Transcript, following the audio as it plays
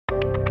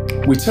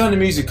We turned the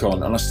music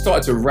on and I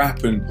started to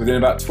rap, and within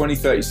about 20,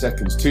 30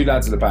 seconds, two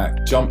lads at the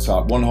back jumped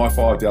up, one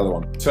high-fived the other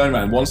one, turned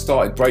around, one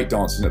started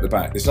breakdancing at the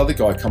back. This other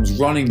guy comes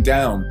running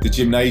down the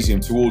gymnasium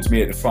towards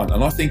me at the front,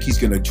 and I think he's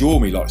going to jaw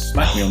me, like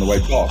smack me on the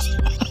way past.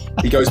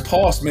 He goes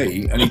past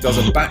me and he does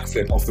a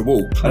backflip off the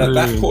wall. And at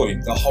that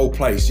point, the whole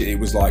place, it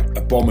was like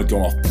a bomb had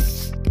gone off.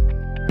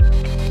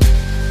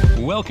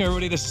 Welcome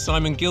everybody, this is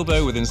Simon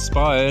Gilbo with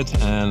Inspired,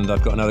 and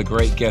I've got another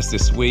great guest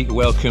this week.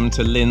 Welcome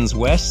to Linz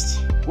West.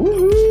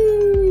 Woohoo!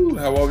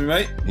 How are we,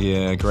 mate?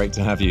 Yeah, great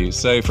to have you.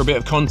 So for a bit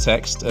of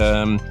context,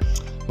 well,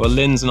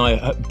 Linz and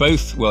I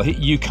both, well,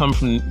 you come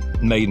from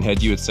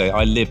Maidenhead, you would say.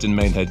 I lived in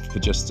Maidenhead for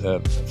just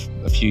a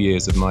few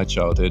years of my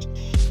childhood.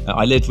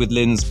 I lived with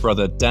Linz's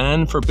brother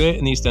Dan for a bit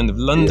in the East End of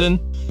London.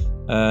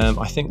 Yeah.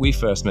 I think we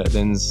first met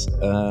Linz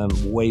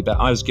way back,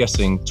 I was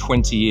guessing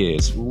 20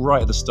 years,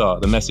 right at the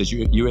start. The message,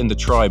 you were in the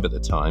Tribe at the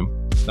time.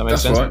 That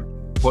makes sense? Right.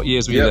 What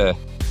years were you there?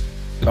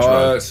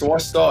 So I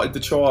started the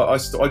Tribe,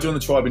 I joined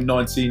the Tribe in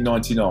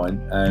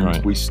 1999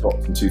 and we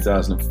stopped in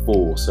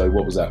 2004. So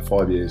what was that,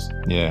 5 years?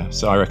 Yeah,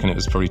 so I reckon it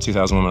was probably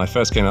 2001 when I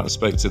first came out and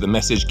spoke to the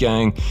Message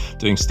Gang,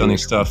 doing stunning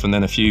stuff, and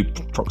then a few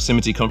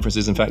proximity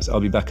conferences. In fact,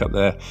 I'll be back up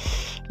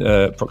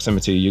there.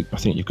 Proximity, I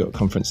think you've got a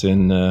conference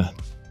in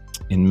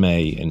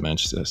May in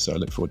Manchester, so I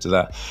look forward to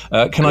that.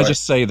 Can I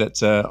just say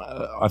that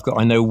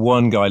I know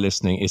one guy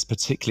listening is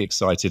particularly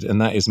excited, and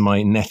that is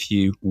my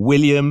nephew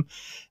William,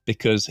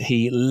 because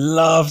he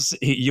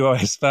you are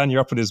his fan.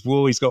 You're up on his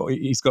wall.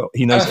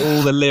 He knows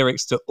all the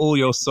lyrics to all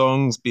your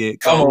songs, be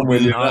it Come on, Golden,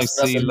 William, that's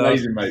amazing,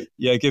 Love. mate.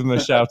 Yeah, give him a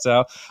shout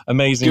out.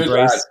 Amazing Good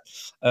Grace.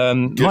 My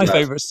lad.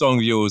 favourite song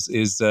of yours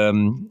is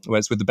where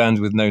it's with the band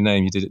with no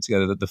name. You did it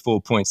together, the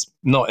 4 Points,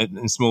 not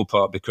in small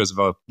part because of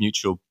our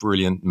mutual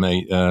brilliant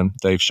mate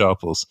Dave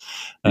Sharples.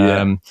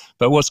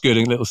 But what's good,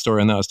 a little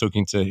story on that, I was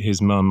talking to his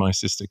mum, my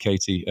sister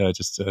Katie,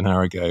 just an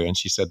hour ago, and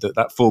she said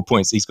that 4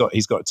 Points, he's got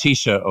a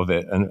t-shirt of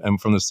it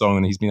and from the song,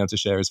 and he's been able to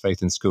share his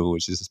faith in school,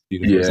 which is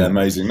beautiful. Yeah,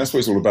 amazing. That's what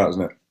it's all about,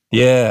 isn't it?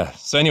 Yeah.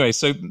 So anyway,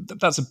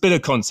 that's a bit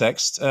of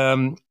context.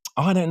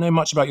 I don't know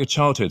much about your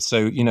childhood,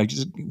 so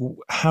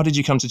how did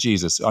you come to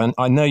Jesus?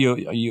 I know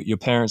your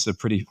parents are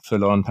pretty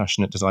full-on,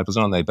 passionate disciples,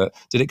 aren't they? But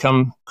did it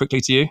come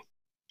quickly to you?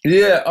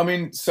 Yeah, I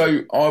mean,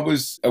 so I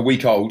was a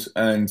week old,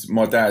 and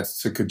my dad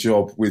took a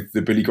job with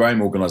the Billy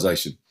Graham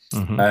organisation,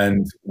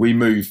 and we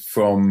moved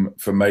from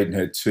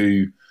Maidenhead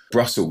to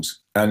Brussels,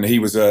 and he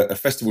was a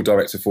festival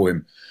director for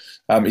him.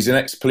 He's an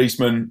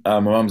ex-policeman. My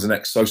mum's an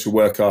ex-social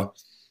worker.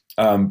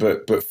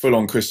 But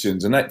full-on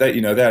Christians, and they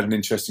had an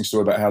interesting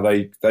story about how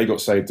they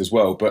got saved as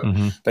well. But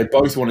they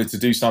both wanted to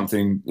do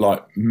something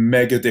like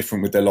mega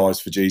different with their lives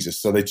for Jesus.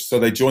 So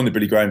they joined the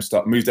Billy Graham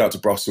stuff, moved out to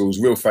Brussels,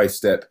 real faith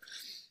step.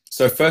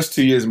 So first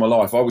 2 years of my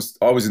life, I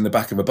was in the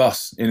back of a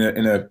bus in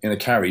a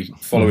carry,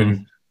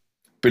 following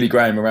Billy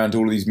Graham around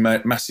all of these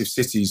massive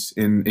cities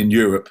in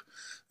Europe,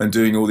 and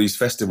doing all these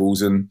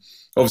festivals, and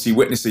obviously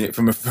witnessing it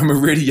from a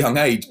really young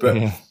age. But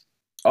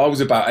I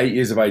was about 8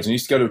 years of age, and I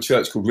used to go to a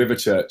church called River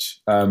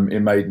Church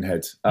in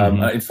Maidenhead.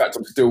 In fact,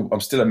 I'm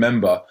still a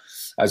member,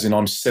 as in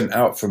I'm sent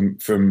out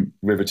from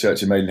River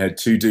Church in Maidenhead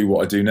to do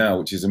what I do now,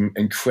 which is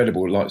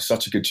incredible, like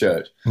such a good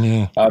church.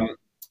 Yeah.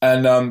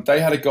 And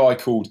they had a guy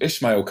called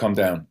Ishmael come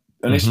down,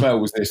 and Ishmael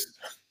was this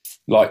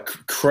like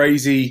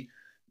crazy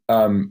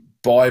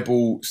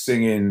Bible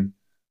singing,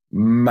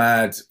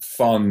 mad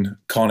fun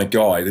kind of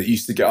guy that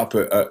used to get up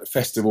at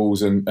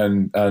festivals,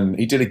 and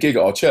he did a gig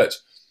at our church.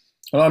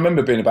 And I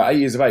remember being about 8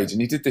 years of age, and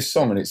he did this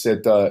song, and it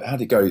said, how'd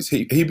it go? It's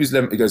Hebrews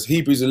 11, it goes,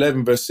 Hebrews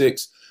 11, verse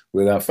 6,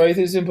 without faith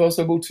it's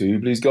impossible to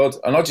please God.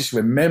 And I just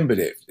remembered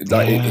it.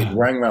 Like, it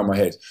rang around my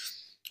head.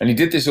 And he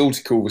did this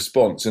altar call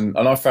response, and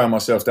I found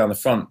myself down the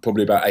front,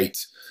 probably about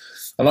 8.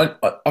 And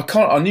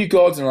I knew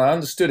God and I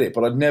understood it,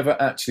 but I'd never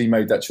actually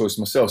made that choice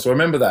myself. So I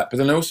remember that. But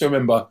then I also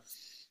remember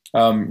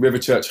River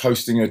Church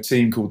hosting a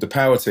team called the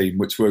Power Team,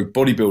 which were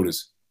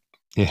bodybuilders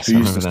who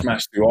used to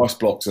smash through ice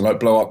blocks and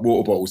like blow up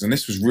water bottles. And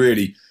this was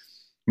really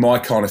my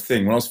kind of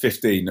thing. When I was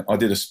 15, I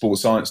did a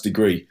sports science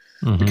degree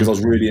because I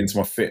was really into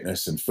my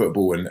fitness and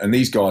football, and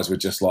these guys were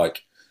just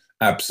like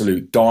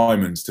absolute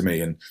diamonds to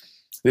me. And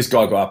this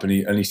guy got up and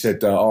he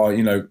said,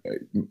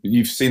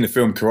 you've seen the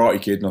film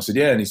Karate Kid? And I said,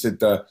 yeah. And he said,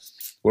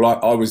 well,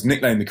 I was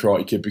nicknamed the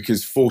Karate Kid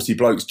because 40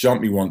 blokes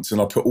jumped me once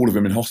and I put all of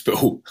them in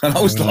hospital. And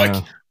I was like,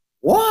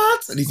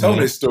 what? And he told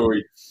me this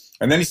story.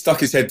 And then he stuck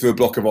his head through a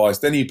block of ice.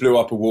 Then he blew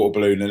up a water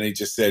balloon, and he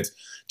just said,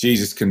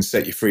 Jesus can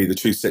set you free. The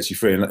truth sets you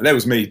free. And there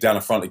was me down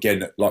the front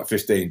again at like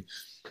 15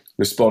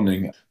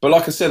 responding. But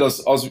like I said, I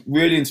was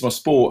really into my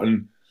sport,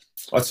 and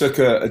I took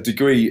a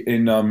degree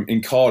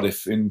in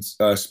Cardiff in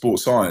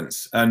sports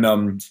science. And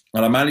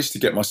I managed to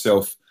get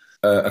myself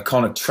a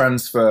kind of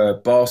transfer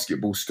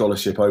basketball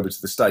scholarship over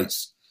to the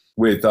States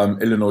with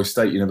Illinois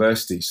State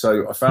University.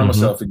 So I found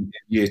myself in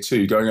year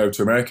 2 going over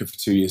to America for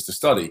 2 years to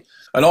study.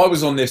 And I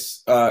was on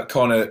this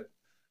kind of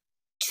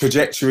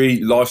trajectory,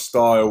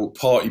 lifestyle,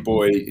 party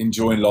boy,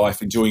 enjoying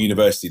life, enjoying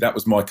university. That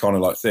was my kind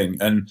of like thing.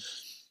 And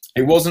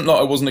It wasn't like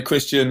I wasn't a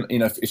Christian. You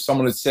know, if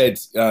someone had said,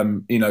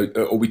 you know,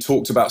 or we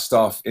talked about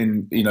stuff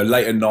in, you know,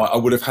 late at night, I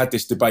would have had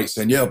this debate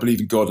saying, yeah, I believe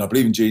in God and I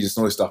believe in Jesus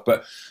and all this stuff.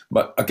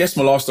 But I guess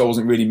my lifestyle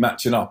wasn't really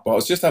matching up. But I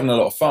was just having a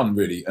lot of fun,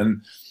 really.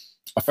 And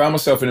I found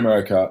myself in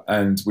America,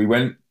 and we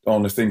went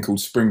on a thing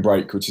called spring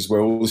break, which is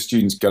where all the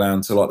students go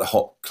down to like the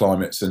hot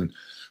climates. And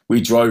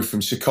we drove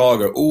from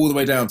Chicago all the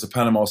way down to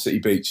Panama City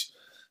Beach.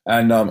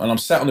 And I'm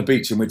sat on the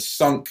beach, and we'd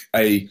sunk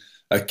a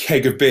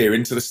keg of beer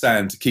into the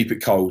sand to keep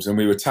it cold, and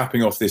we were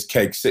tapping off this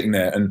keg sitting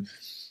there. And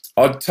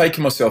I'd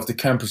taken myself to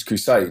Campus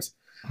Crusade,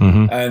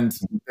 and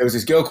there was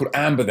this girl called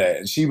Amber there,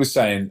 and she was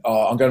saying,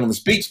 oh, I'm going on this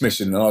beach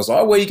mission. And I was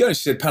like, oh, where are you going?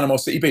 She said, Panama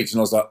City Beach. And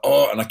I was like,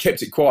 oh, and I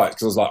kept it quiet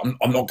because I was like,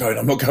 I'm not going,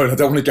 I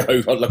don't want to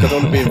go. Like, I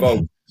don't want to be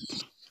involved.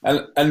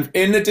 And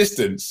in the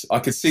distance, I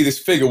could see this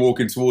figure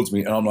walking towards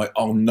me, and I'm like,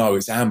 oh no,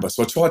 it's Amber.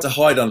 So I tried to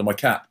hide under my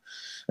cap,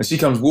 and she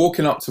comes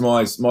walking up to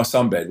my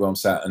sunbed where I'm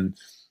sat, and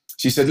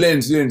she said,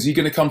 Linz, are you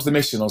going to come to the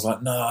mission? I was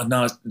like,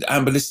 no,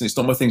 Amber, listen, it's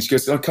not my thing. She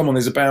goes, oh, come on,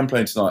 there's a band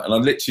playing tonight. And I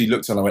literally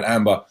looked at her and I went,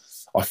 Amber,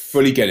 I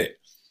fully get it.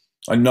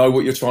 I know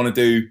what you're trying to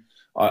do.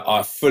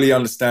 I fully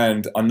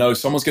understand. I know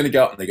someone's going to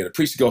go up and they're going to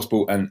preach the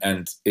gospel,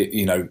 and it,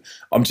 you know,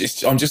 I'm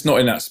just not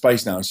in that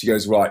space now. And she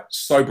goes, right,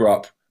 sober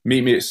up,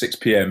 meet me at 6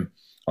 p.m.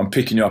 I'm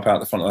picking you up out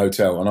the front of the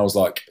hotel. And I was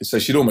like, so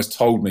she'd almost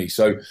told me.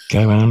 So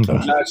go, Amber.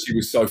 I'm glad she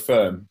was so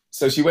firm.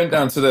 So I went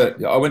down to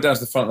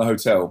the front of the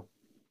hotel.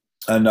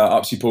 And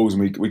up she pulls,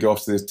 and we go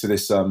off to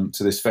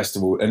this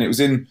festival, and it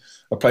was in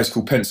a place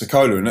called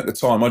Pensacola. And at the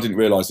time, I didn't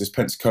realise this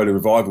Pensacola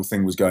revival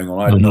thing was going on.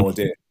 I had no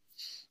idea.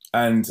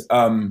 And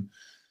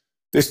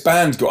this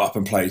band got up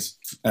and played,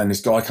 and this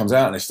guy comes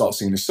out and they start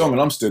singing this song, and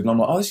I'm stood and I'm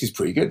like, oh, this is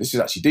pretty good. This is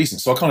actually decent.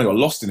 So I kind of got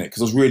lost in it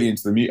because I was really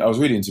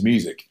into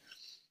music.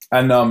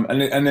 And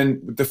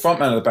then the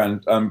front man of the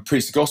band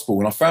preached the gospel,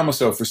 and I found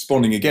myself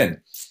responding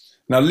again.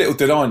 Now, little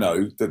did I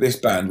know that this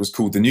band was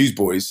called the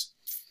Newsboys,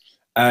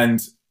 and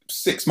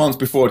 6 months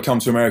before I'd come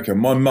to America,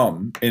 my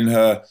mum, in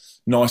her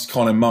nice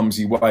kind of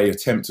mumsy way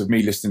attempt of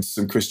me listening to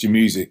some Christian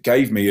music,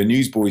 gave me a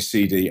Newsboys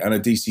CD and a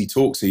DC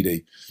Talk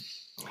CD.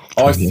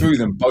 I threw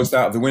them both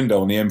out of the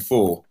window on the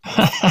M4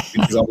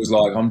 because I was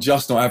like, I'm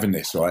just not having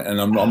this, right?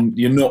 And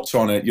you're not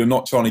trying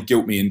to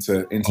guilt me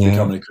into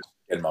becoming a Christian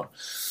again, Mum.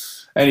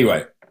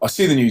 Anyway, I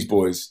see the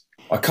Newsboys.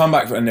 I come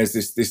back, and there's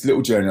this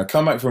little journey. I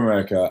come back from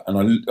America,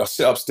 and I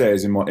sit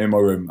upstairs in my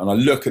room, and I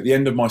look at the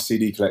end of my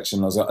CD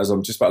collection as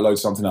I'm just about to load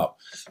something up,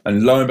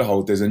 and lo and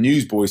behold, there's a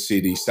Newsboys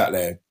CD sat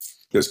there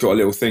that's got a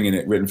little thing in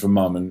it written from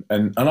Mum,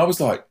 and I was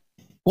like,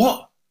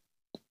 what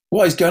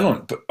is going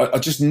on? But I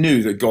just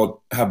knew that God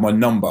had my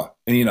number,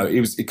 and you know,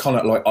 it kind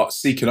of like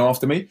seeking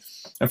after me.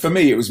 And for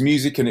me, it was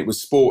music, and it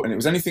was sport, and it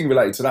was anything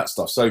related to that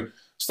stuff. So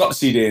start the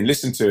CD and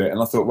listen to it,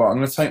 and I thought, well, I'm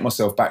going to take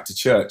myself back to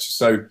church.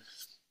 So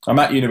I'm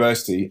at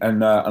university,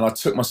 and I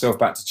took myself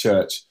back to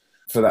church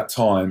for that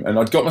time, and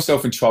I'd got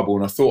myself in trouble,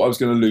 and I thought I was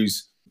going to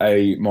lose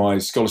my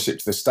scholarship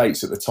to the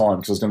States at the time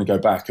because I was going to go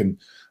back, and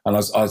I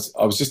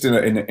was just in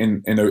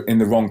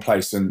the wrong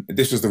place, and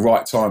this was the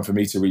right time for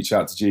me to reach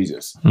out to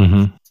Jesus.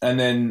 And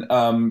then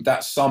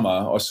that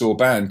summer, I saw a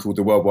band called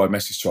the Worldwide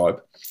Message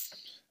Tribe.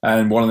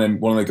 And one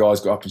of the guys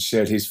got up and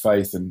shared his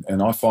faith,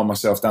 and I find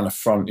myself down the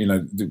front. You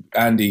know,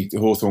 Andy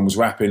Hawthorne was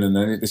rapping, and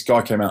then this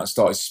guy came out and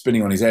started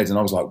spinning on his head, and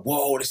I was like,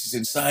 "Whoa, this is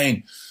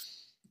insane!"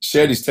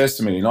 Shared his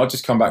testimony, and I'd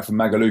just come back from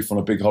Magaluf on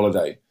a big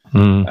holiday,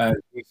 and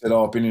he said,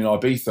 "Oh, I've been in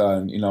Ibiza,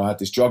 and you know, I had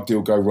this drug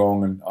deal go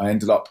wrong, and I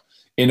ended up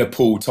in a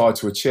pool tied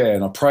to a chair,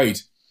 and I prayed,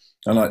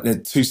 and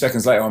like 2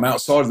 seconds later, I'm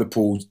outside of the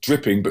pool,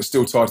 dripping, but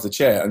still tied to the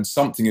chair, and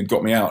something had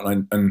got me out,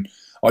 and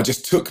I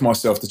just took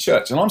myself to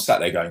church, and I'm sat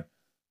there going,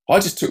 I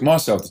just took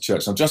myself to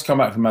church. I've just come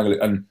back from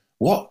Magaluf, and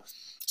what?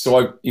 So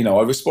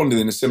I responded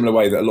in a similar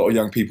way that a lot of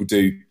young people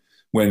do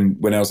when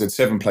LZ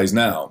 7 plays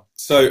now.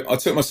 So I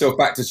took myself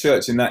back to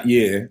church in that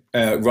year,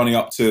 running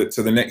up to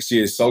the next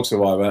year's Soul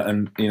Survivor,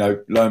 and you know,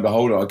 lo and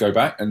behold, I go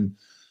back, and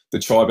the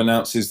tribe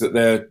announces that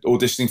they're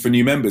auditioning for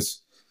new members.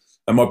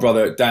 And my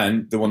brother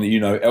Dan, the one that you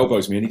know,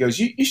 elbows me, and he goes,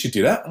 "You should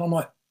do that." And I'm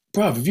like,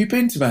 bruv, have you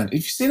been to Have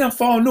you seen how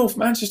far north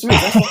Manchester is?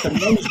 That's like a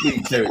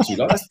nosebleed territory.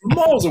 Like, that's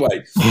miles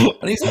away.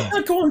 And he's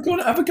like, oh, go on,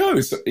 have a go.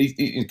 Because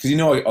you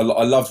know,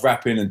 I loved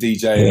rapping and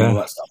DJing and all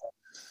that stuff.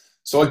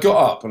 So I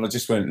got up and I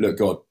just went, look,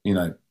 God, you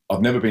know,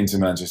 I've never been to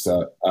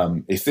Manchester.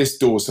 If this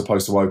door's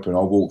supposed to open,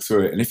 I'll walk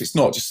through it. And if it's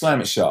not, just slam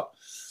it shut.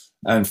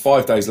 And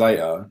 5 days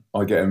later,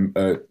 I get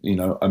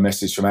a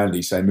message from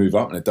Andy saying move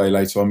up. And a day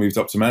later, I moved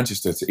up to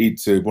Manchester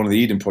to one of the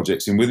Eden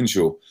projects in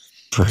Wythenshawe.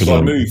 Brilliant. So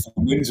I moved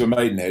from Windsor,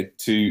 Maidenhead,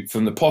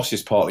 from the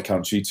poshest part of the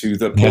country to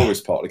the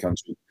poorest part of the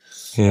country.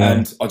 Yeah.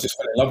 And I just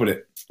fell in love with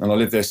it. And I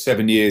lived there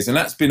 7 years. And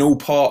that's been all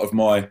part of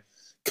my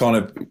kind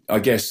of, I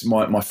guess,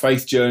 my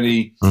faith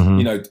journey.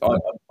 You know,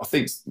 I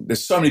think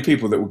there's so many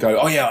people that will go,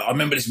 oh yeah, I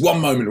remember this one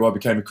moment where I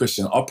became a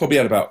Christian. I probably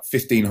had about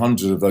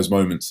 1,500 of those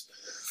moments.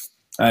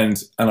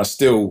 And I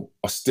still,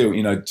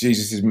 you know,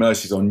 Jesus'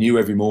 mercies are new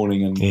every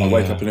morning. And I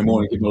wake up in the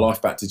morning, give my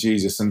life back to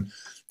Jesus. And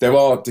there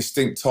are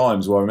distinct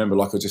times where I remember,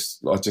 like I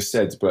just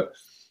said, but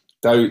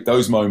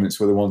those moments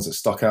were the ones that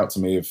stuck out to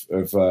me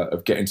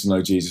of getting to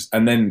know Jesus.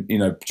 And then, you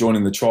know,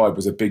 joining the tribe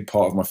was a big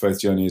part of my faith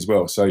journey as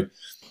well. So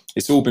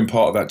it's all been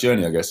part of that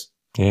journey, I guess.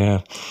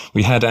 Yeah,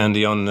 we had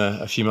Andy on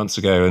a few months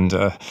ago, and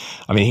I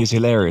mean, he was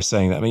hilarious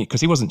saying that. I mean, because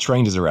he wasn't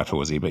trained as a rapper,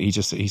 was he? But he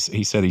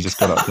said he just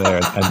got up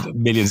there and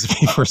millions of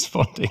people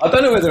responding. I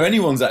don't know whether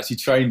anyone's actually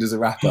trained as a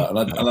rapper, and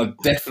I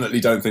definitely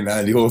don't think that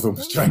Andy Hawthorne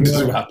was trained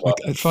as a rapper.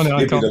 It's funny,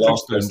 I can't be the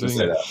last person to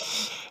say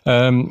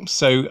that.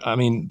 So, I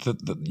mean,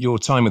 your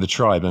time with the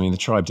tribe. I mean, the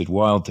tribe did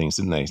wild things,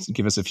 didn't they?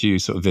 Give us a few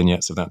sort of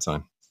vignettes of that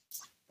time.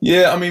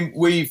 Yeah, I mean,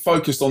 we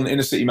focused on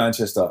inner city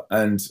Manchester,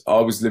 and I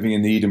was living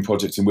in the Eden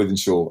Project in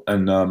Wythenshawe.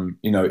 And,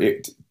 you know,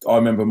 I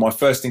remember my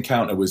first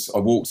encounter was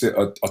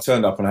I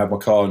turned up and I had my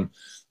car and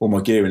all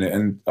my gear in it.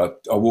 And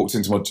I walked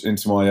into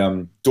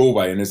my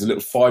doorway, and there's a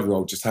little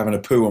 5-year-old just having a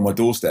poo on my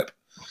doorstep.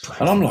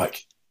 And I'm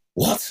like,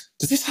 what?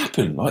 Does this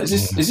happen? Like,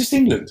 is this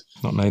England?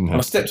 Not Maidenhead.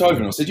 And I stepped over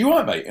and I said, "You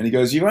right, mate?" And he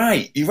goes, "You're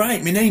right.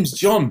 My name's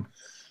John."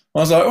 I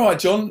was like, "All right,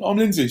 John, I'm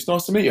Lindsay. It's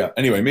nice to meet you."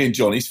 Anyway, me and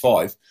John, he's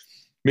 5.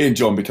 Me and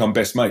John become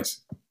best mates.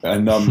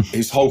 And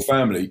his whole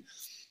family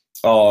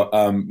are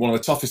one of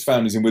the toughest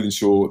families in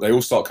Wythenshawe. They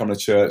all start coming to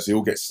church. They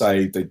all get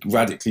saved. They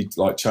radically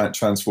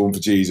transform for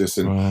Jesus.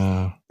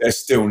 And they're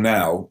still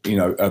now, you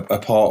know, a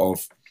part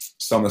of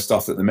some of the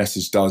stuff that the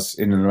Message does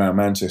in and around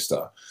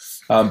Manchester.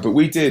 But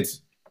we did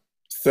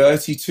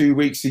 32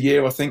 weeks a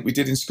year, I think we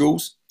did in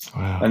schools.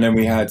 Wow. And then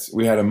we had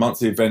a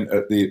monthly event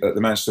at the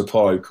Manchester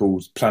Apollo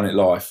called Planet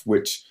Life,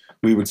 which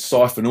we would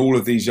siphon all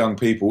of these young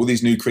people, all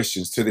these new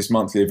Christians, to this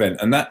monthly event.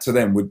 And that to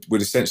them would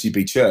essentially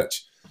be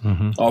church,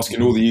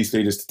 asking all the youth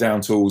leaders to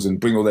down tools and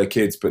bring all their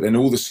kids. But then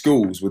all the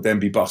schools would then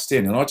be bussed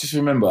in. And I just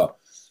remember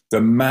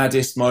the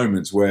maddest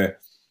moments where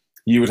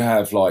you would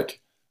have,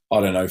 like,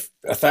 I don't know,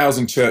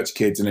 1,000 church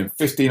kids and then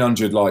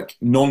 1,500 like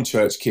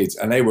non-church kids.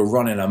 And they were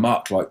running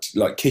amok,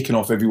 like kicking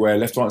off everywhere,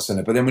 left, right, and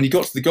centre. But then when you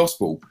got to the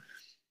gospel,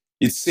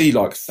 you'd see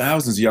like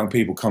thousands of young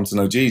people come to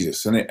know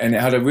Jesus. And it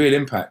had a real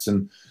impact.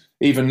 And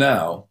even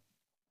now,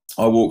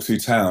 I walk through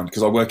town,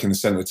 because I work in the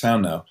centre of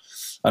town now,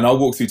 and I'll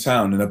walk through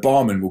town and a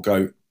barman will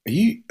go, are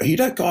you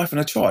that guy from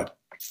the tribe?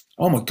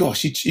 Oh my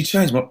gosh,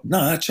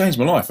 that changed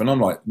my life. And I'm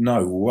like,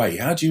 no way,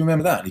 how do you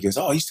remember that? And he goes,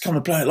 I used to come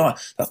to Planet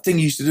Life. That thing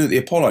you used to do at the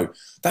Apollo,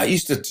 that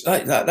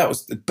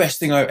was the best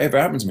thing that ever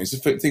happened to me. It's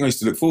the thing I used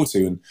to look forward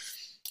to. And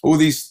all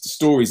these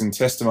stories and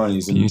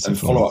testimonies and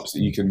follow-ups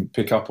that you can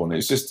pick up on.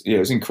 It's just, yeah, it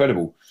was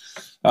incredible.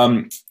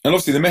 And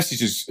obviously the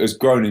Message has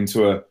grown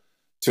into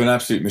an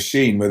absolute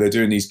machine where they're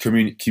doing these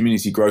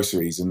community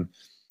groceries, and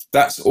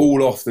that's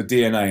all off the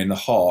DNA and the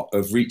heart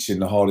of reaching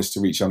the hardest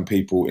to reach young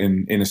people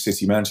in inner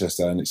city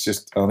Manchester. And it's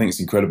just, I think it's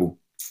incredible.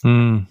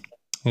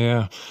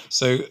 Yeah.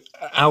 So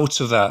out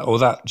of that, or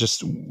that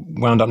just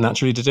wound up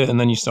naturally, did it? And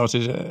then you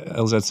started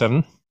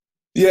LZ7?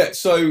 Yeah.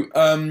 So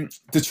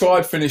the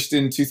tribe finished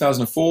in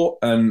 2004.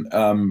 And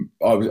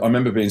I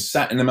remember being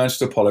sat in the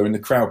Manchester Apollo in the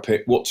crowd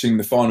pit watching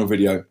the final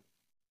video.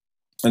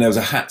 And there was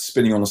a hat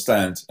spinning on a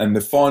stand, and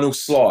the final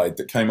slide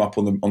that came up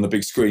on the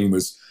big screen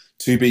was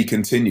 "To be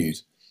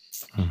continued."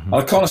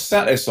 I kind of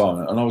sat there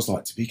silent, and I was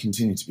like, "To be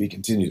continued, to be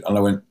continued." And I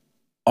went,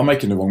 "I'm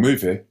making the wrong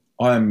move here.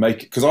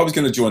 Because I was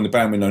going to join the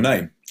band with no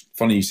name."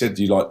 Funny you said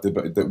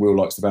that Will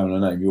likes the band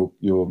with no name.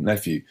 Your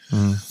nephew,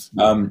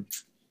 and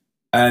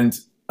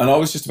I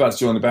was just about to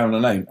join the band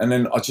with no name, and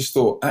then I just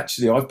thought,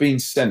 actually, I've been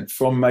sent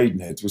from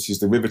Maidenhead, which is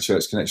the River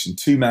Church connection,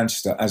 to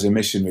Manchester as a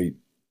missionary.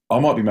 I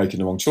might be making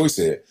the wrong choice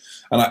here.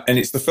 And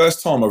it's the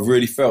first time I've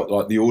really felt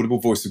like the audible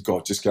voice of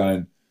God just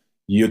going,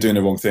 you're doing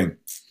the wrong thing.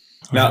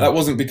 Now, that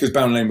wasn't because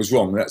Bound Lane was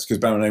wrong. That's because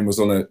Bound Lane was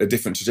on a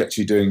different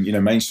trajectory doing, you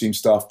know, mainstream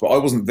stuff. But I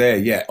wasn't there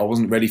yet. I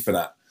wasn't ready for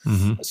that.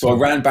 So I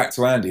ran back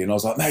to Andy and I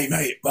was like, mate,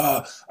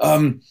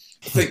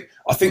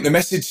 I think the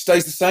message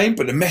stays the same,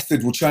 but the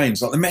method will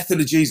change. Like the method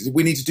of Jesus,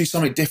 we need to do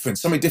something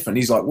different. And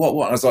he's like, what?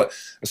 And I was like,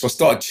 so I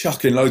started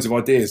chucking loads of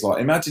ideas. Like,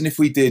 imagine if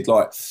we did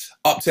like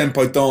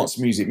up-tempo dance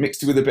music,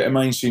 mixed it with a bit of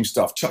mainstream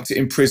stuff, chucked it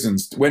in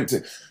prisons,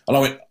 and I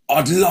went,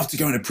 I'd love to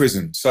go into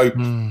prison. So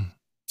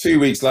 2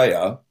 weeks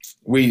later,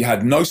 we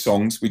had no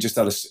songs. We just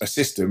had a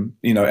system.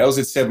 You know,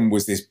 LZ7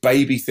 was this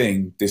baby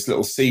thing, this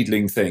little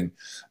seedling thing.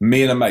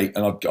 Me and a mate,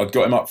 and I'd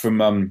got him up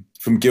from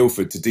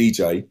Guildford to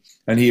DJ,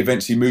 and he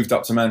eventually moved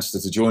up to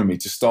Manchester to join me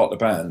to start the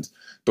band.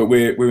 But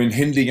we're in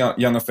Hindley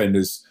Young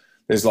Offenders.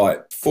 There's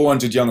like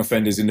 400 young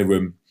offenders in the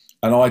room.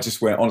 And I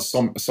just went on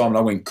Simon.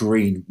 I went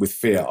green with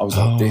fear. I was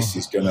like, "This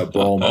is gonna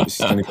bomb. This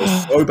is gonna go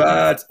so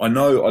bad." I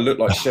know I look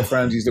like Chef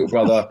Ramsay's little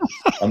brother.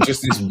 I'm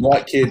just this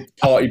white kid,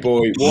 party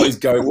boy. What is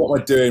going? What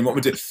am I doing? What am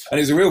I doing? And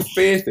it was a real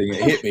fear thing.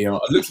 It hit me. And I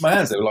looked at my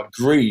hands; they were like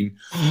green.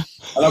 And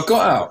I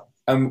got out,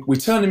 and we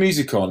turned the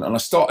music on, and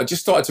I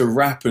just started to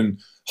rap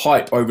and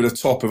hype over the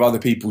top of other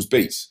people's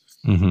beats.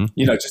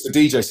 You know, just a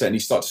DJ set, and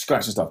you start to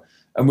scratch and stuff.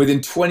 And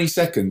within 20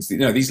 seconds, you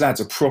know, these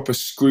lads are proper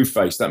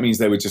screw-faced. That means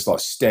they were just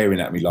like staring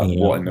at me like,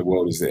 what in the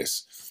world is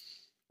this?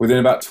 Within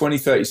about 20,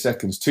 30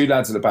 seconds, 2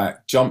 lads at the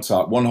back jumped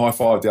up, one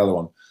high-fived the other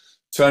one,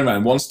 turned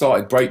around, one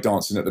started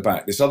breakdancing at the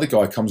back. This other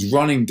guy comes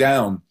running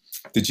down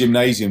the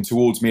gymnasium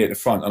towards me at the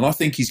front, and I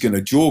think he's going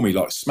to jaw me,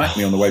 like smack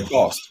me on the way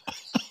past.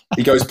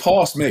 He goes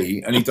past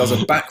me and he does a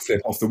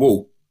backflip off the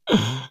wall.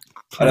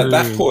 And at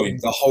that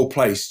point, the whole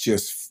place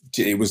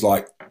it was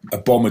like a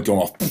bomb had gone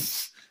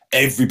off.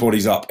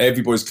 Everybody's up.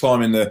 Everybody's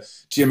climbing the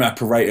gym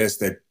apparatus.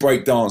 They're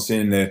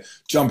breakdancing. They're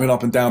jumping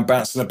up and down,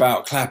 bouncing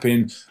about,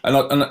 clapping. And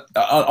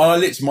I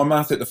literally, my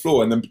mouth hit the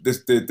floor. And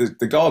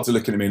the guards are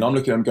looking at me, and I'm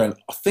looking at them going,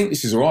 I think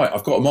this is all right.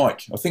 I've got a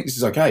mic. I think this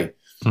is okay.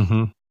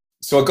 Mm-hmm.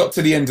 So I got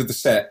to the end of the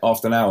set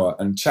after an hour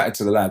and chatted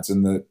to the lads,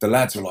 and the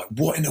lads were like,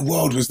 what in the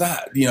world was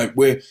that? You know,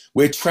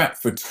 we're trapped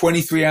for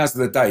 23 hours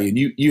of the day, and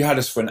you had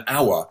us for an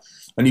hour.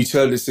 And you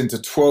turned us into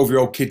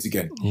 12-year-old kids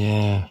again.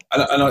 Yeah.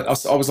 And I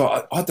was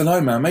like, I don't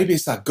know, man. Maybe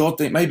it's that God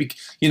thing. Maybe,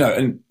 you know,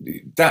 and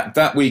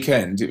that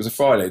weekend, it was a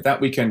Friday. That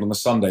weekend on the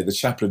Sunday, the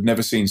chapel had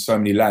never seen so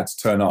many lads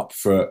turn up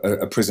for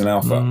a Prison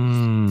Alpha.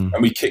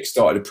 And we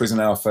kick-started a Prison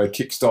Alpha,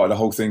 kick-started a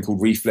whole thing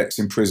called Reflex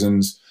in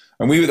prisons.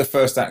 And we were the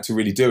first act to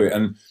really do it.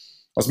 And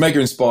I was mega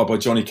inspired by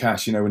Johnny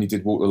Cash, you know, when he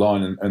did Walk the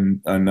Line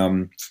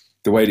and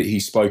the way that he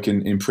spoke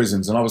in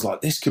prisons. And I was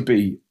like, this could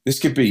be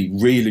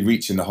really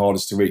reaching the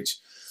hardest to reach.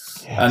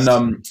 Yes.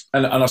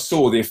 And I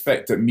saw the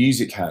effect that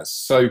music has.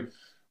 So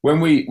when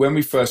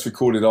we first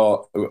recorded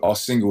our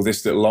single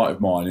 "This Little Light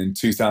of Mine" in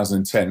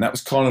 2010, that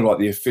was kind of like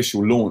the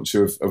official launch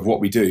of what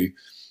we do.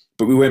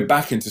 But we went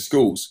back into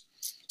schools,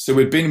 so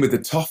we'd been with the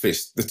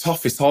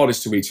toughest,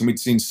 hardest to reach, and we'd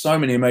seen so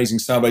many amazing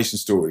salvation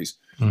stories.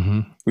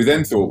 Mm-hmm. We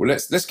then thought, well,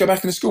 let's go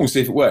back into school and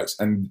see if it works.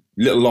 And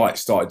Little Light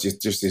started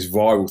just this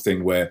viral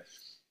thing where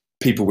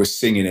people were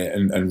singing it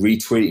and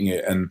retweeting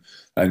it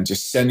and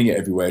just sending it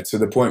everywhere, to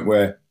the point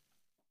where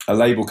a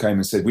label came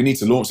and said, we need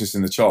to launch this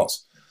in the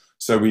charts.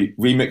 So we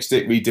remixed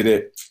it, redid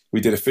it.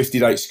 We did a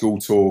 50-date school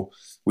tour.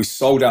 We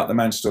sold out the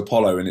Manchester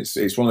Apollo, and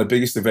it's one of the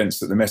biggest events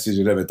that The Message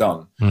had ever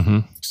done. Mm-hmm.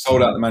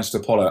 Sold out the Manchester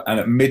Apollo, and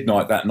at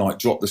midnight that night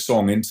dropped the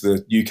song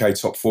into the UK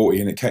top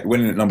 40, and it kept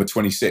winning at number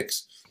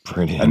 26.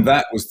 Brilliant. And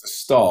that was the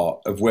start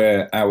of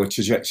where our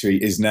trajectory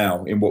is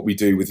now in what we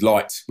do with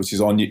Light, which is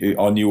our new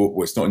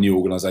well, it's not a new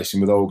organisation,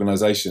 with our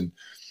organisation.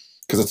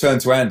 Because I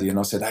turned to Andy and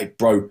I said, hey,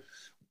 bro,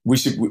 we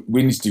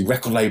need to do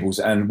record labels,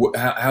 and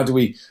how do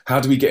we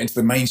get into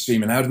the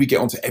mainstream, and how do we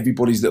get onto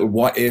everybody's little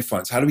white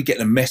earphones? How do we get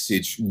the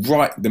message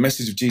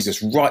of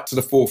Jesus right to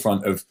the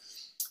forefront of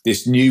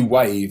this new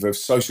wave of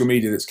social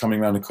media that's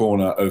coming around the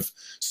corner, of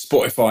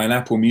Spotify and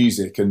Apple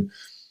Music? And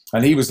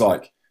he was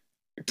like,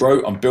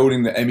 bro, I'm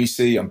building the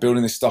MEC, I'm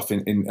building this stuff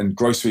in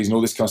groceries and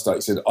all this kind of stuff.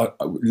 He said,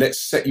 let's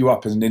set you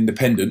up as an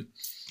independent,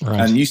 right,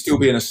 and you still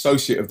be an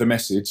associate of The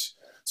Message.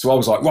 So I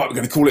was like, right, we're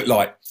going to call it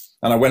Light.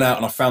 And I went out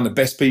and I found the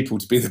best people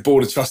to be the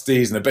board of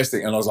trustees and the best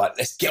thing. And I was like,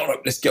 let's get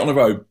on the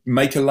road,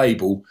 make a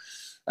label,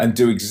 and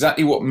do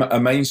exactly what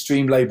a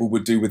mainstream label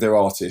would do with their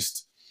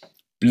artist.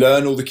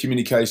 Learn all the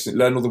communication,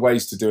 learn all the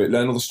ways to do it,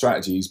 learn all the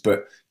strategies,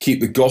 but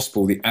keep the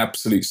gospel the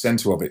absolute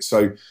center of it.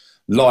 So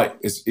Light,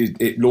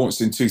 it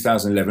launched in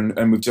 2011,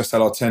 and we've just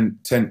had our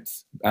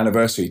 10th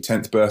anniversary,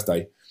 10th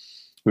birthday.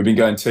 We've been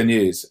going 10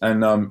 years.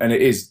 And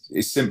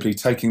it's simply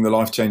taking the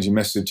life-changing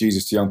message of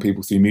Jesus to young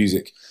people through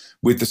music,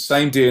 with the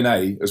same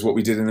DNA as what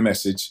we did in The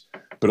Message,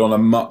 but on a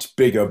much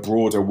bigger,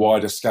 broader,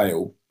 wider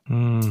scale,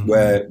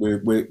 where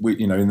we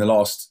you know, in the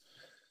last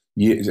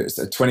year,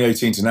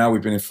 2018 to now,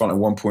 we've been in front of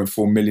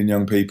 1.4 million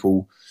young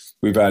people.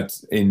 We've had,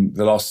 in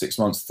the last 6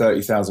 months,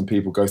 30,000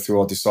 people go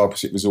through our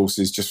discipleship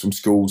resources just from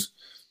schools.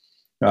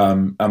 I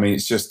mean,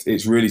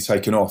 it's really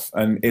taken off,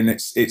 and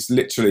it's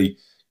literally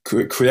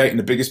creating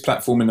the biggest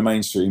platform in the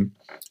mainstream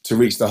to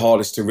reach the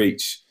hardest to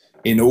reach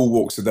in all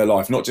walks of their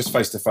life, not just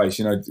face-to-face.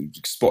 You know,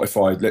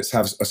 Spotify, let's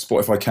have a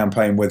Spotify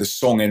campaign where the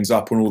song ends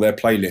up on all their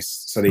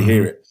playlists so they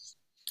hear it.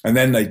 And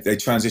then they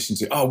transition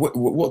to,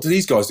 what do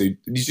these guys do?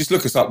 You just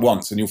look us up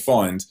once and you'll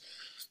find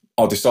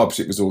our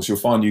discipleship resource, you'll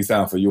find Youth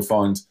Alpha, you'll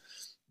find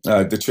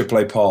the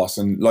AAA Pass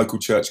and local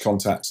church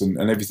contacts and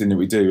everything that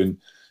we do. And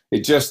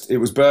it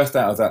was birthed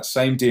out of that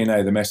same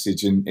DNA, The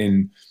Message,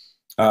 in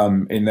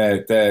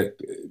their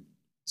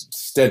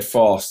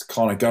steadfast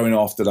kind of going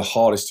after the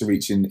hardest to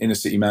reach in inner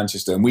city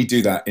Manchester. And we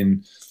do that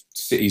in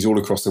cities all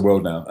across the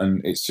world now.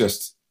 And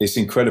it's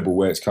incredible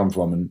where it's come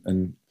from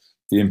and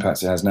the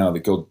impact it has now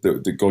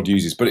that God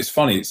uses. But it's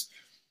funny,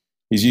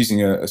 he's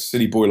using a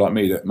silly boy like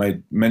me that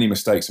made many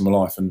mistakes in my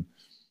life and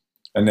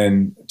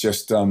then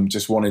just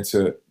wanted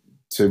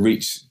to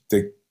reach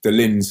the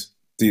Lins,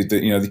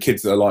 the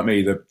kids that are like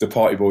me, the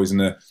party boys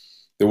and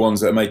the ones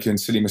that are making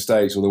silly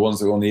mistakes, or the ones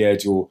that are on the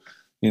edge, or,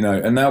 you know.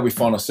 And now we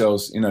find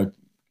ourselves, you know,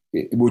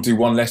 we'll do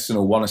one lesson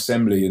or one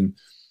assembly and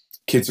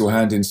kids will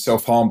hand in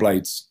self-harm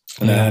blades,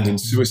 and they hand in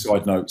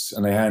suicide notes,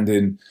 and they hand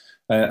in,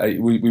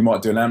 we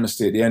might do an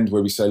amnesty at the end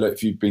where we say, look,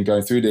 if you've been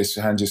going through this,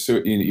 hand your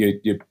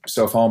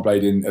self-harm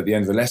blade in at the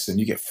end of the lesson.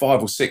 You get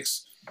 5 or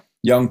 6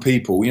 young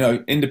people, you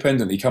know,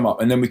 independently come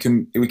up, and then we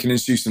can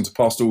introduce them to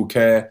pastoral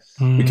care.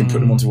 We can put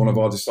them onto one of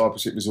our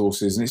discipleship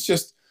resources, and it's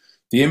just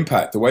the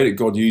impact, the way that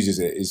God uses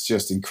it is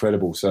just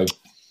incredible. So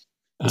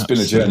it's been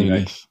a journey,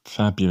 mate.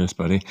 Fabulous,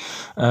 buddy.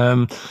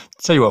 Tell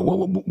you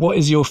what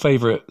is your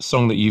favourite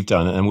song that you've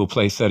done? And we'll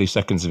play 30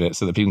 seconds of it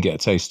so that people can get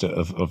a taste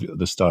of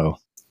the style.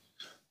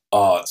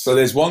 So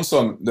there's one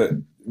song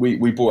that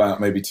we brought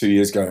out maybe 2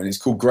 years ago, and it's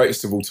called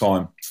Greatest of All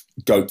Time,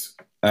 Goat.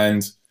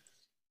 And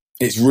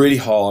it's really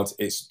hard.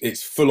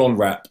 It's full on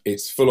rap.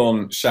 It's full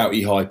on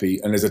shouty, hypey,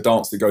 and there's a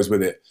dance that goes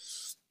with it.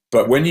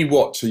 But when you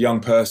watch a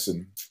young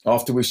person,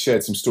 after we've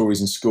shared some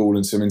stories in school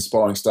and some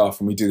inspiring stuff,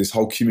 and we do this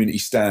whole community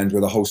stand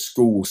where the whole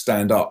school will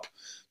stand up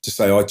to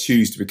say, I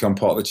choose to become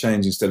part of the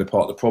change instead of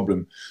part of the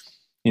problem,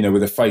 you know,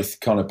 with a faith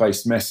kind of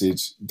based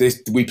message.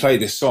 We play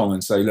this song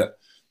and say, look,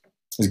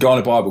 there's a guy in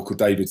the Bible called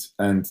David,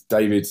 and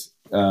David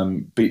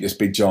beat this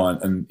big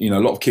giant. And, you know,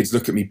 a lot of kids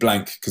look at me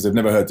blank because they've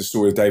never heard the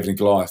story of David and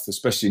Goliath,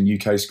 especially in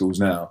UK schools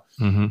now.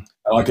 Mm-hmm.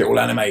 And I get all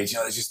animated, you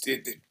know,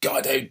 the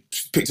guy David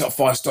picked up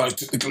 5 stones,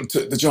 took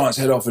the giant's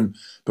head off.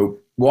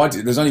 But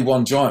there's only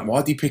one giant.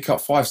 Why did he pick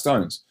up 5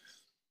 stones?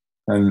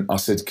 And I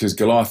said, because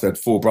Goliath had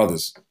 4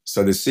 brothers.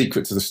 So the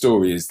secret to the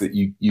story is that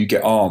you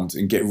get armed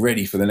and get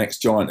ready for the next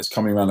giant that's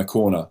coming around the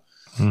corner.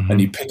 Mm-hmm.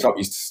 And you pick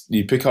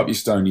up your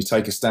stone, you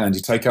take a stand,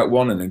 you take out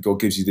one, and then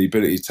God gives you the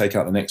ability to take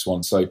out the next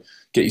one. So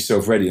get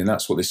yourself ready, and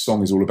that's what this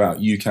song is all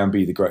about. You can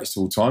be the greatest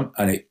of all time,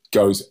 and it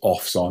goes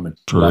off, Simon.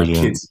 Like,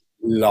 kids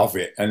love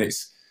it, and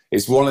it's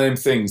one of them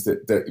things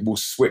that will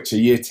switch a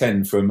year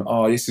 10 from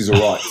this is all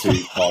right to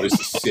this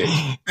is sick.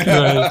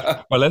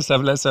 Well, let's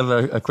have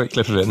a quick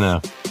clip of it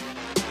now.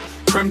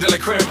 Creme de la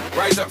creme,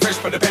 rise up fresh,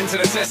 put the pen to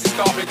the test. It's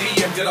carpe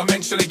diem. Did I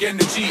mention again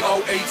the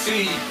GOAT?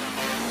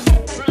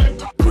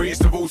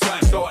 Greatest of all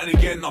time, starting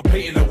again. I'm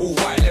painting the wall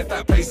white. Left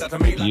that place at the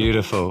meat.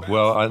 Beautiful.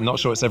 Well, I'm not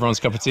sure it's everyone's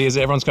cup of tea. Is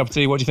it everyone's cup of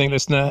tea? What do you think,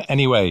 listener?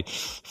 Anyway,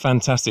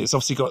 fantastic. It's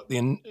obviously got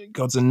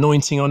God's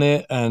anointing on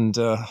it, and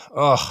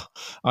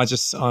I'm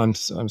just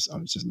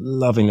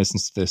loving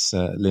listening to this,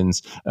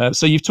 Linz.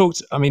 So you've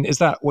talked. I mean, is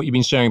that what you've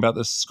been sharing about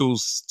the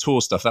school's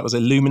tour stuff? That was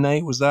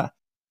Illuminate. Was that?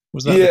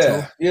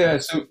 Yeah.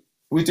 So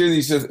we do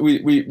these.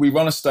 We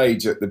run a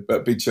stage at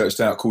Big Church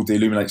Stout called the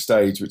Illuminate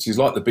Stage, which is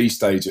like the B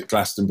stage at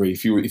Glastonbury.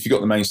 If you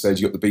got the main stage,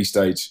 you got the B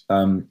stage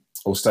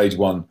or stage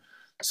 1.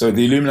 So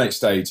the Illuminate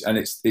Stage, and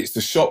it's the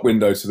shop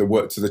window to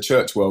the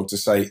church world to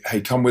say,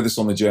 hey, come with us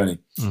on the journey.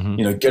 Mm-hmm.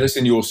 You know, get us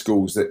in your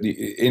schools. That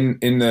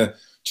in the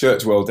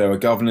church world, there are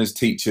governors,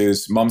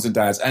 teachers, mums and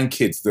dads, and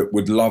kids that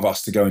would love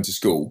us to go into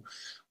school.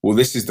 Well,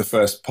 this is the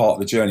first part of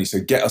the journey. So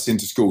get us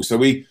into school. So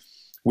we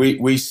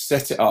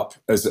set it up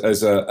as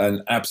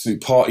an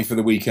absolute party for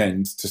the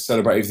weekend to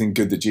celebrate everything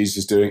good that Jesus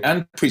is doing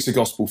and preach the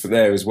gospel for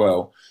there as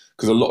well,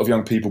 because a lot of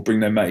young people bring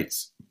their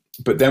mates.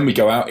 But then we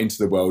go out into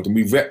the world and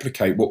we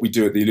replicate what we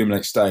do at the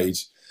Illuminate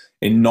Stage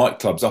in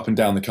nightclubs up and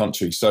down the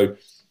country. So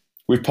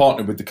we've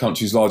partnered with the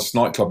country's largest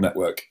nightclub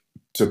network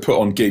to put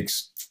on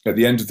gigs at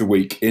the end of the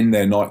week in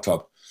their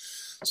nightclub.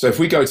 So if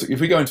we go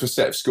into a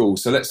set of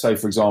schools, so let's say,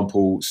 for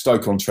example,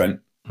 Stoke-on-Trent,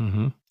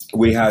 mm-hmm.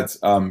 We had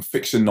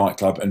Fiction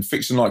Nightclub, and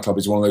Fiction Nightclub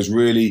is one of those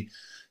really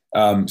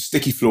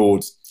sticky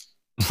floored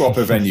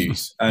proper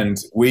venues, and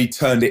we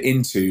turned it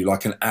into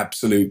like an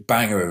absolute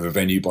banger of a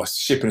venue by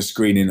shipping a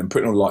screen in and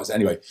putting all the lights.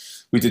 Anyway,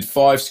 we did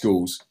 5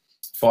 schools,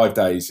 5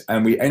 days,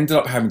 and we ended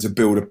up having to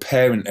build a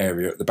parent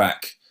area at the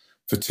back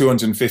for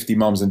 250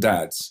 mums and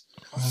dads,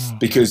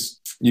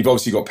 because you've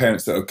obviously got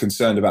parents that are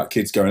concerned about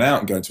kids going out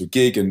and going to a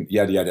gig and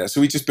yada yada.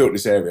 So we just built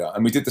this area,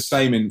 and we did the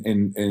same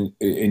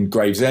in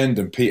Gravesend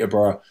and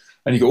Peterborough.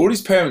 And you got all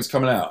these parents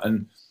coming out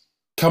and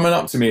coming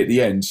up to me at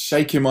the end,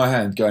 shaking my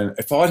hand, going,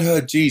 if I'd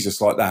heard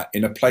Jesus like that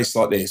in a place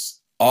like this,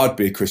 I'd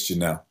be a Christian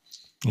now.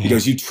 Yeah. He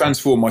goes, you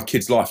transformed my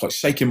kid's life, like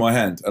shaking my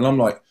hand. And I'm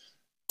like,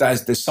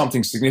 there's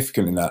something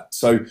significant in that.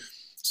 So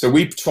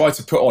we try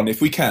to put on,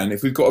 if we can,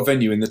 if we've got a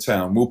venue in the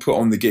town, we'll put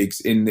on the gigs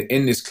in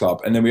this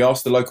club. And then we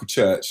ask the local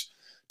church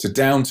to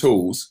down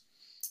tools.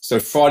 So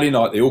Friday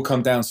night, they all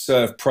come down,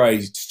 serve,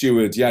 pray,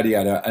 steward, yada,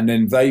 yada. And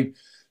then they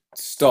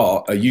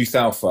start a youth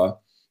alpha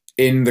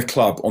in the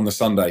club on the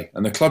Sunday,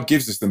 and the club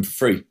gives us them for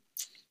free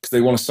because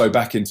they want to sow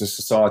back into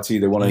society.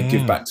 They want to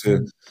give back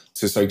to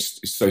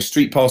so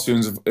street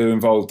pastors are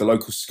involved, the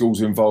local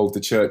schools are involved, the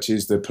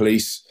churches, the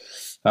police,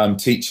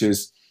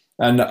 teachers,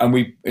 and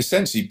we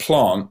essentially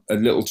plant a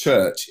little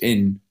church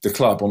in the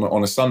club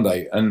on a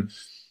Sunday. And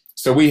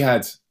so we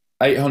had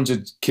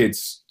 800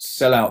 kids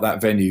sell out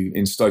that venue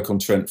in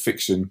Stoke-on-Trent,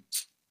 Fiction.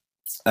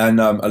 And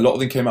a lot of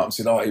them came up and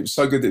said, it was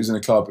so good that it was in a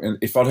club, and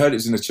if I'd heard it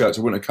was in a church,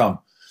 I wouldn't have come.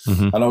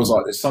 Mm-hmm. And I was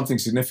like, there's something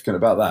significant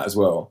about that as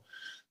well.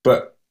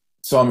 But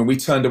Simon, we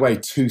turned away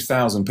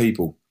 2,000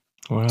 people.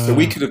 Wow. So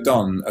we could have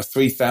done a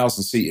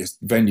 3,000-seater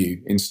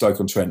venue in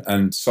Stoke-on-Trent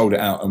and sold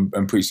it out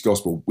and preached the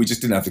gospel. We just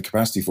didn't have the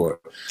capacity for it.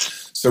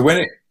 So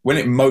when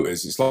it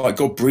motors, it's like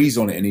God breathes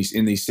on it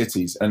in these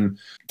cities. And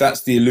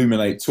that's the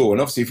Illuminate tour.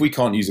 And obviously, if we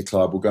can't use a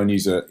club, we'll go and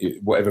use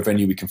whatever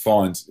venue we can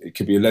find. It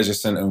could be a leisure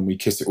centre and we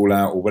kiss it all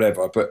out or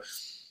whatever. But,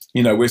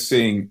 you know, we're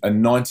seeing a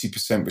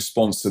 90%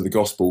 response to the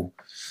gospel.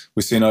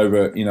 We're seeing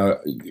over, you know,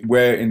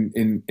 where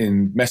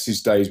in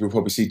message days we'll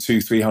probably see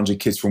 200-300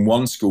 kids from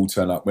one school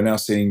turn up. We're now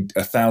seeing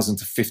 1,000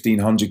 to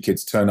 1,500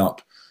 kids turn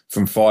up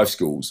from 5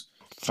 schools.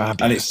 Fabulous.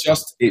 And it's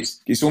just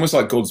it's almost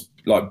like God's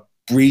like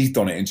breathed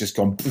on it and just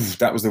gone,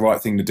 that was the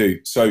right thing to do.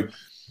 So,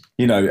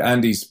 you know,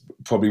 Andy's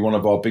probably one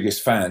of our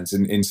biggest fans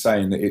in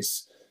saying that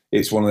it's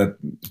it's one of the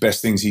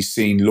best things he's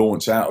seen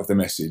launch out of the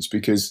message,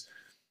 because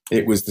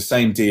it was the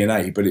same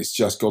DNA, but it's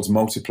just God's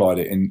multiplied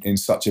it in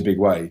such a big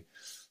way.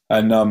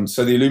 And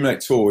so the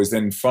Illuminate tour is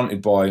then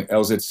fronted by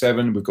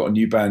LZ7. We've got a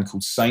new band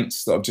called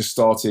Saints that I've just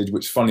started,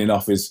 which funnily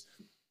enough is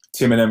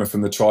Tim and Emma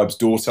from the Tribe's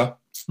daughter.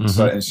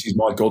 So, and she's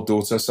my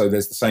goddaughter. So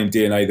there's the same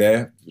DNA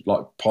there,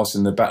 like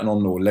passing the baton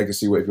on, or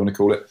legacy, whatever you want to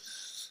call it.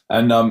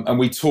 And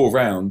we tour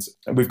around,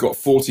 and we've got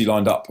 40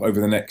 lined up over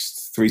the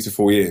next 3 to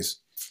 4 years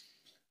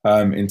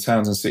in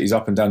towns and cities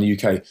up and down the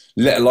UK,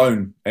 let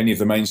alone any of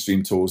the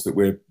mainstream tours that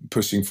we're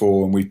pushing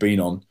for and we've been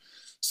on.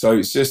 So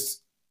it's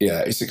just, yeah,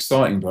 it's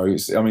exciting, bro.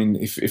 I mean,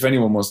 if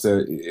anyone wants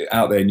to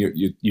out there and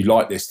you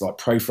like this, like,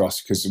 pray for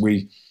us, because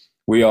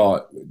we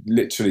are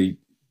literally,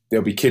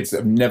 there'll be kids that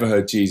have never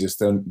heard Jesus.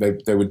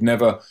 They would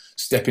never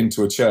step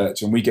into a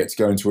church, and we get to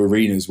go into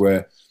arenas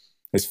where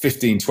there's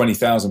 15,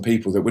 20,000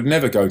 people that would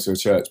never go to a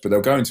church, but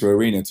they'll go into an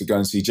arena to go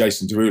and see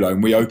Jason Derulo,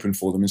 and we open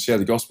for them and share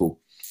the gospel.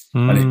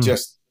 And it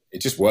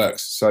just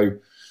works. So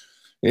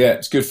yeah,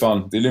 it's good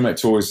fun. The Illuminate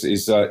tour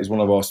is one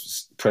of our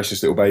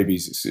precious little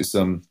babies. It's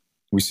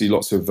we see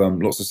lots of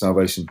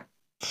salvation.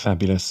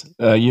 Fabulous.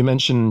 You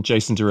mentioned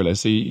Jason Derulo.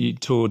 So you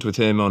toured with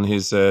him on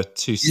his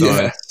Two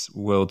Sides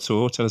World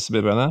Tour. Tell us a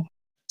bit about that.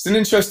 It's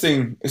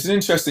an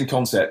interesting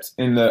concept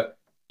in that,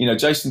 you know,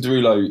 Jason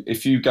Derulo,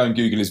 if you go and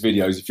Google his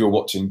videos, if you're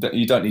watching,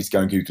 you don't need to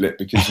go and Google it,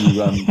 because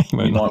you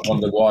might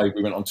wonder why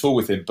we went on tour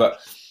with him. But,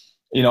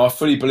 you know, I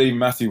fully believe in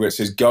Matthew where it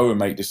says, go and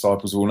make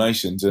disciples of all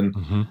nations.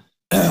 And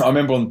I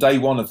remember on day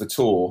one of the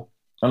tour,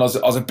 and I was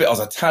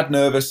a tad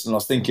nervous, and I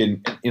was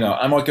thinking, you know,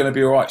 am I going to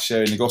be all right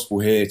sharing the gospel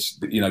here?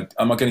 You know,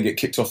 am I going to get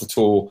kicked off the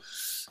tour?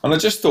 And I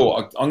just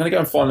thought, I'm going to go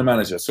and find the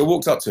manager. So I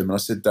walked up to him and I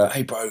said,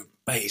 hey, bro,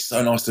 mate, it's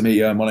so nice to meet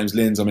you. My name's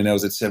Linz. I'm in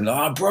LZ7.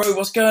 Oh, bro,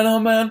 what's going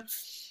on, man?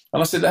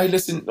 And I said, hey,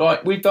 listen,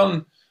 like, we've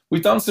done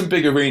some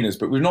big arenas,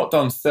 but we've not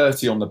done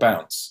 30 on the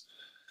bounce.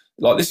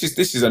 Like, this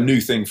is a new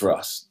thing for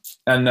us.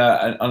 And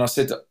I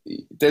said,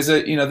 there's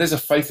a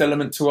faith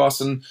element to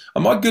us, and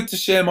am I good to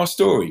share my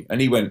story?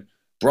 And he went,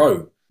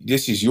 bro,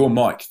 this is your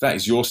mic. That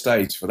is your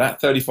stage. For that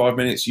 35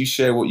 minutes, you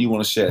share what you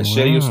want to share. Wow.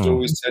 Share your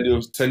stories,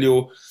 tell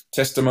your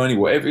testimony,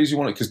 whatever it is you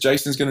want, because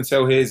Jason's going to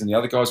tell his and the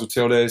other guys will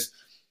tell theirs.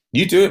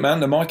 You do it,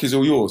 man. The mic is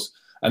all yours.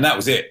 And that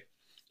was it.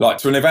 Like,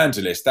 to an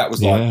evangelist, that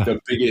was like the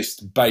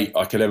biggest bait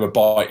I could ever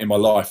bite in my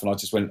life. And I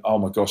just went, oh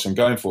my gosh, I'm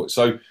going for it.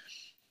 So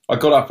I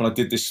got up and I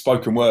did this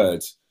spoken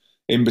word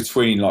in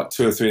between like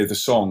 2 or 3 of the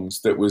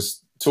songs that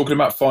was talking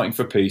about fighting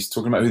for peace,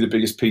 talking about who the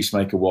biggest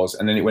peacemaker was.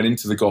 And then it went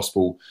into the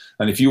gospel.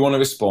 And if you want to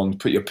respond,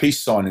 put your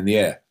peace sign in the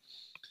air.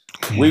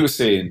 Yeah. We were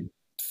seeing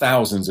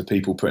thousands of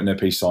people putting their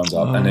peace signs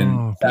up, and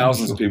then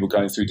thousands of people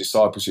going through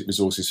discipleship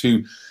resources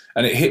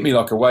and it hit me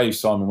like a wave,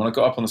 Simon. When I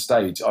got up on the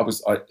stage, I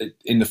was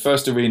in the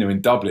first arena in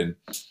Dublin,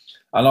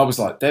 and I was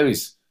like, there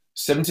is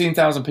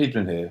 17,000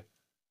 people in here.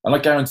 And I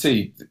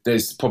guarantee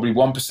there's probably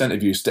 1%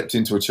 of you stepped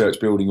into a church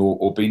building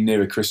or been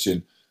near a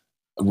Christian.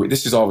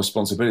 This is our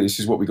responsibility. This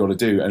is what we got to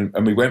do.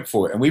 And we went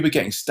for it. And we were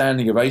getting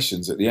standing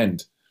ovations at the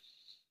end.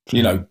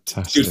 You know,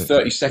 good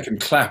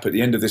 30-second clap at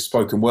the end of this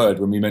spoken word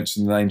when we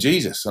mentioned the name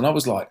Jesus. And I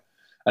was like,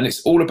 and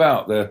it's all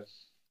about the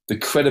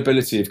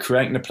credibility of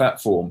creating a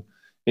platform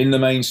in the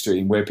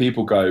mainstream where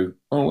people go,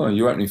 oh, well,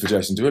 you're opening for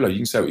Jason Derulo. You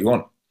can say what you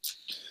want.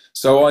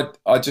 So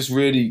I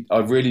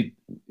really,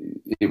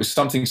 it was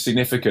something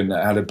significant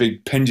that had a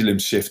big pendulum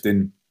shift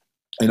in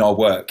our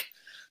work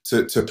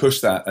to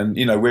push that. And,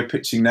 you know, we're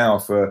pitching now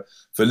for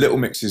Little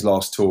Mix's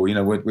last tour. You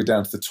know, we're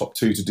down to the top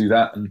 2 to do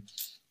that and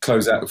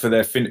close out for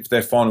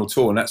their final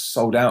tour. And that's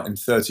sold out in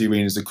 30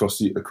 arenas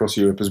across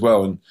Europe as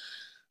well. And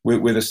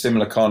with a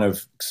similar kind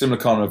of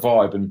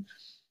vibe. And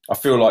I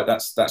feel like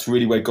that's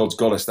really where God's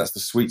got us. That's the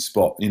sweet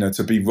spot, you know,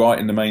 to be right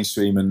in the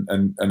mainstream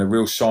and a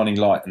real shining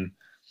light. And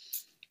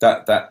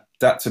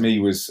that to me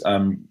was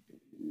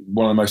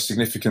one of the most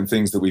significant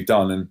things that we've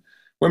done. And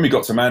when we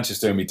got to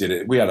Manchester and we did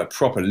it, we had a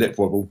proper lip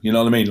wobble. You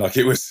know what I mean? Like,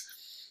 it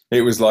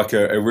was like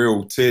a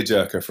real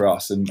tearjerker for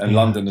us, and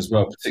London as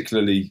well,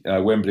 particularly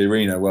Wembley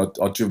Arena, where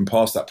I'd driven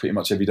past that pretty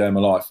much every day of my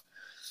life.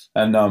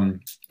 And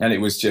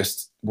it was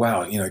just,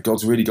 wow, you know,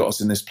 God's really got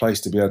us in this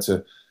place to be able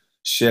to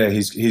share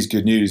his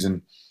good news.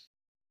 And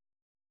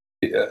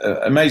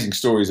amazing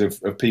stories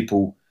of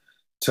people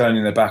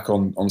turning their back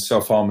on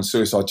self-harm and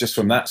suicide just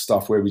from that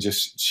stuff, where we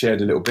just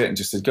shared a little bit and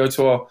just said, go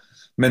to our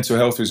mental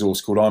health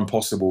resource called I'm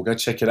Possible, go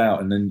check it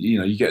out. And then, you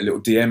know, you get a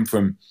little DM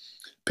from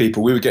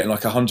people. We were getting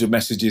like 100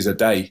 messages a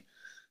day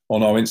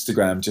on our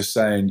Instagram just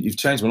saying, you've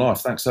changed my life,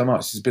 thanks so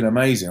much, it's been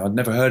amazing, I'd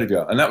never heard of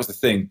you. And that was the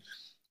thing,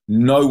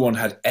 no one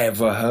had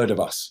ever heard of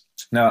us.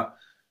 Now,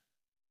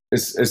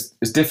 as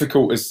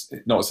difficult as,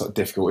 not so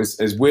difficult,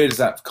 as weird as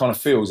that kind of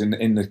feels in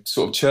the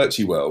sort of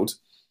churchy world,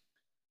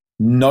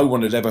 no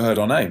one had ever heard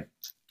our name.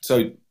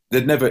 So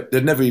they'd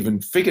never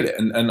even figured it.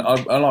 And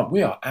I'm like,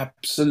 we are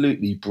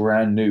absolutely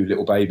brand new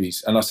little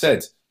babies. And I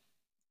said,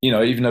 you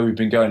know, even though we've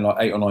been going like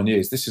 8 or 9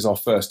 years, this is our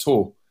first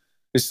tour.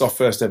 This is our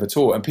first ever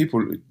tour. And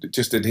people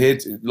just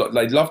adhered,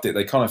 they loved it.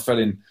 They kind of fell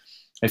in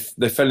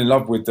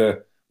love with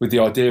the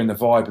idea and the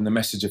vibe and the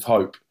message of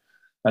hope.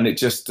 and it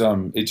just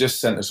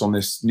sent us on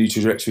this new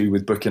trajectory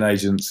with booking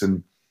agents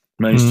and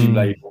mainstream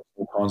labels,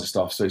 all kinds of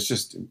stuff. So it's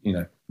just,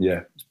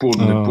 it's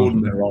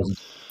broadened the horizon.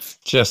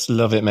 Just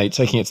love it, mate.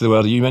 Taking it to the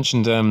world. You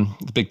mentioned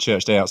the big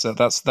church day out, so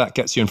that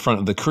gets you in front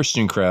of the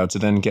Christian crowd to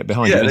then get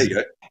behind. Yeah, there you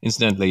go.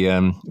 Incidentally,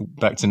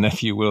 back to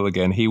nephew Will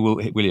again.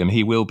 William.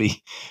 He will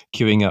be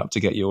queuing up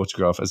to get your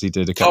autograph as he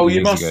did a couple of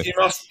years ago.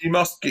 You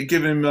must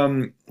give him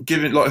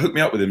hook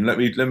me up with him. Let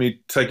me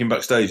take him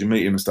backstage and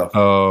meet him and stuff.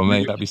 Oh,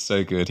 mate, that'd be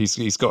so good.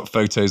 He's got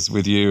photos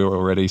with you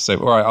already. So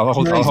all right, I'll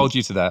hold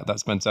you to that.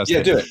 That's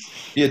fantastic.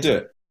 Yeah, do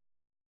it.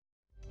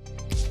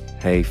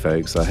 Hey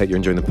folks, I hope you're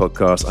enjoying the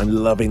podcast. I'm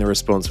loving the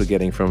response we're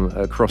getting from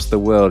across the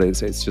world.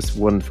 It's just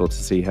wonderful to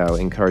see how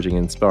encouraging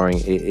and inspiring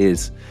it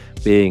is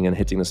being and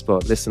hitting the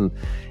spot. Listen,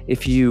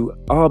 if you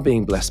are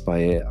being blessed by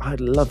it,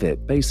 I'd love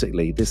it.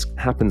 Basically, this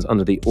happens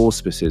under the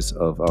auspices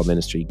of our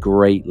ministry,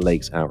 Great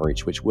Lakes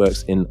Outreach, which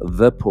works in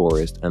the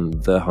poorest and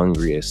the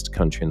hungriest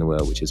country in the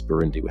world, which is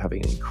Burundi. We're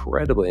having an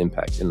incredible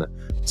impact in the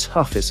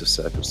toughest of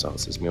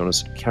circumstances. We want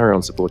to carry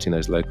on supporting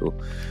those local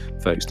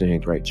folks doing a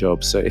great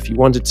job. So if you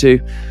wanted to,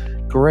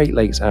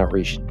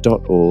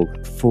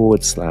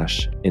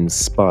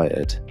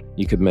 greatlakesOutreach.org/inspired.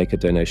 You could make a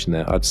donation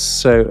there. I'd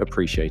so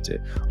appreciate it.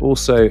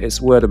 Also,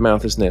 it's word of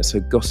mouth, isn't it? So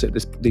gossip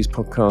these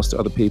podcasts to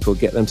other people,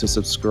 get them to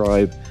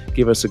subscribe,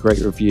 give us a great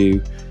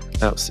review.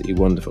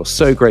 Absolutely wonderful.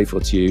 So grateful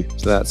to you.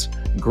 So that's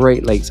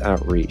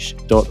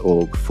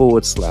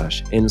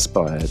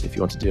greatlakesOutreach.org/inspired. If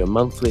you want to do a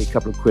monthly, a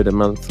couple of quid a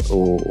month,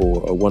 or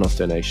a one-off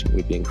donation,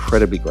 we'd be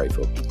incredibly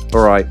grateful.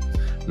 All right,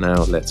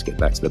 now let's get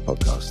back to the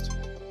podcast.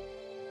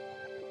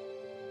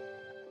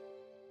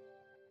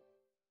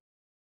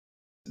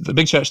 The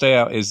big church day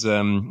out is,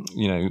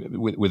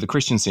 with the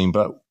Christian scene,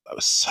 but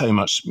so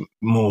much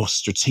more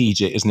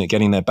strategic, isn't it?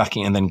 Getting their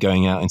backing and then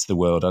going out into the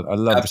world. I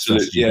love the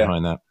strategy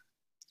behind that.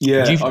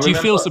 Yeah. Do you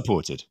feel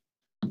supported?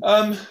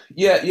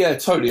 Yeah,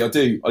 totally. I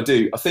do. I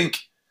think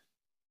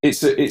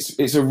it's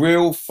a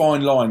real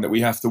fine line that we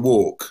have to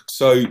walk.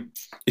 So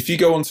if you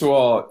go onto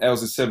our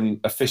LZ7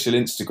 official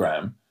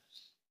Instagram,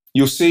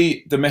 you'll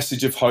see the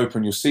message of hope,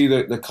 and you'll see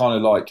the kind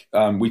of like,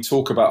 we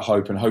talk about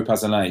hope, and hope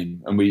has a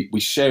name, and we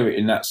share it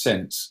in that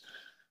sense.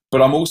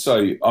 But I'm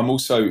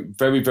also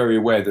very, very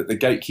aware that the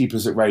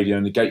gatekeepers at radio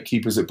and the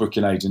gatekeepers at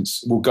booking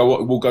agents will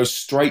go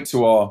straight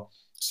to our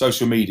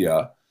social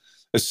media.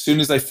 As soon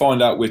as they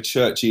find out we're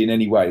churchy in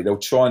any way, they'll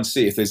try and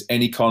see if there's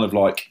any kind of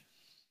like,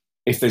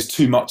 if there's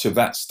too much of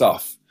that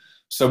stuff.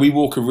 So we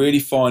walk a really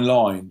fine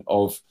line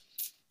of,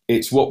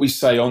 it's what we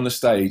say on the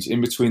stage in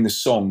between the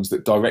songs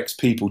that directs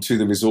people to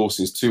the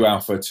resources, to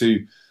Alpha,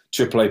 to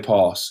AAA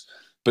Pass.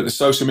 But the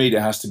social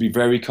media has to be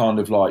very kind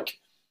of like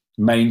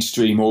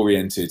mainstream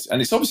oriented.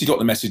 And it's obviously got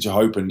the message of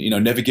hope and,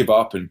 never give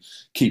up and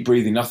keep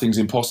breathing. Nothing's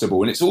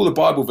impossible. And it's all the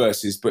Bible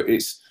verses, but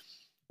it's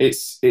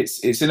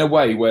in a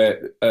way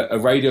where a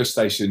radio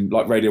station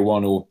like Radio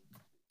 1 or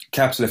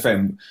Capital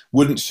FM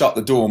wouldn't shut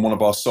the door on one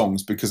of our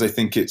songs because they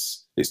think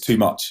it's too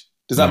much.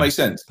 Does that make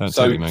sense? That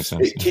totally makes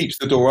sense. It keeps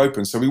the door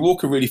open. So we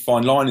walk a really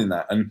fine line in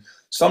that. And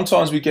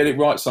sometimes we get it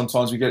right.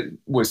 Sometimes we get it,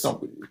 we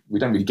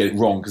don't really get it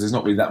wrong because there's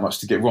not really that much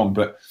to get wrong.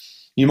 But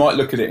you might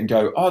look at it and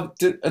go, are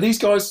these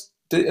guys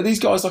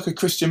like a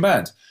Christian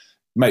band?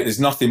 Mate, there's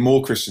nothing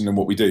more Christian than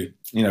what we do.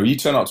 You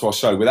turn up to our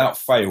show, without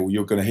fail,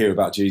 you're going to hear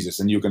about Jesus,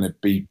 and you're going to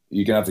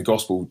have the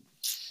gospel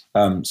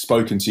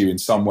spoken to you in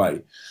some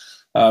way.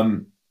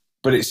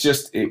 But it's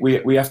just,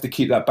 we have to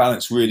keep that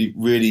balance really,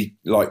 really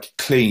like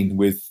clean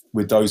with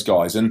those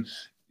guys. And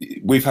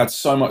we've had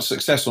so much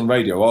success on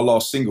radio. Our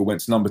last single went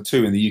to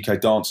 #2 in the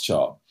UK dance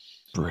chart.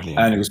 Brilliant.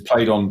 And it was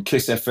played on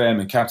Kiss FM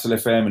and Capital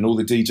FM, and all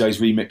the DJs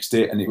remixed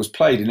it. And it was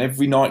played in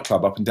every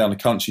nightclub up and down the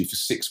country for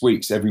 6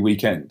 weeks, every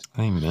weekend.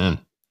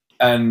 Amen.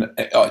 And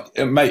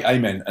mate,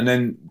 amen. And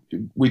then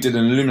we did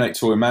an Illuminate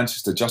tour in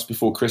Manchester just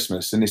before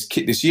Christmas. And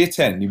this year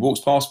 10, he walks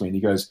past me and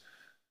he goes,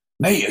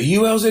 "Mate, are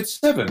you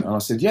LZ7?" And I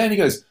said, "Yeah." And he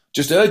goes,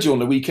 "Just heard you on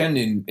the weekend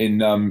in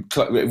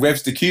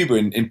Revs de Cuba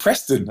in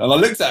Preston." And I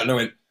looked at him and I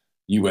went,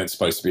 "You weren't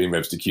supposed to be in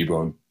Revs de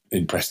Cuba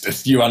in Preston.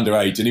 You're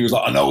underage." And he was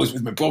like, "I know, I was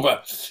with my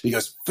brother." He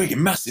goes, "Freaking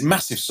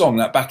massive song,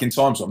 that Back in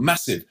Time song,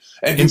 massive.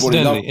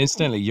 Everybody loved it."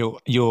 Incidentally,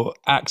 your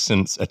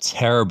accents are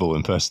terrible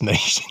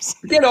impersonations.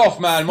 Get off,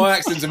 man. My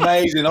accent's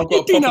amazing. I've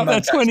got You've been up there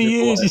 20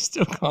 years, you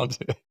still can't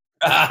do it.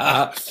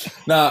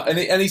 No,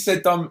 and he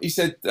said, "Oh,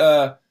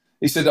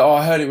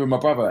 I heard it with my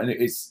brother, and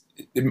it's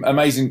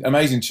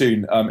amazing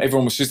tune.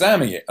 Everyone was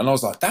Shazamming it," and I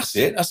was like, "That's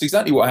it. That's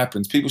exactly what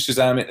happens. People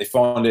Shazam it, they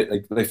find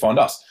it, they find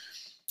us."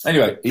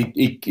 Anyway,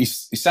 he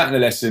sat in the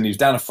lesson. He was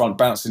down the front,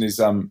 bouncing his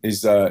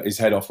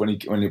head off when we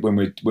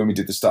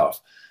did the stuff.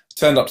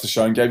 Turned up to the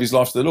show and gave his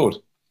life to the Lord,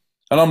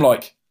 and I'm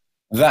like,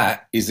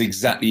 that is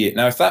exactly it.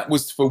 Now, if that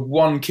was for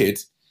one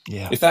kid.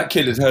 Yeah. If that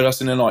kid had heard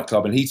us in a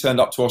nightclub and he turned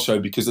up to our show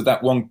because of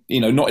that one,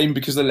 not even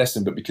because of the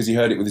lesson, but because he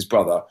heard it with his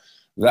brother,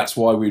 that's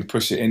why we'd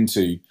push it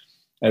into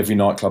every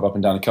nightclub up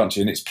and down the country.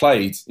 And it's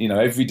played,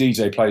 every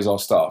DJ plays our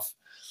stuff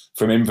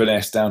from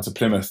Inverness down to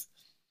Plymouth.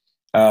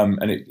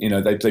 And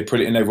they put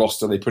it in their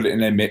roster, they put it in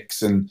their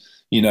mix, and,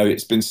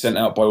 it's been sent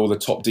out by all the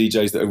top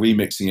DJs that are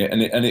remixing it.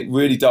 And it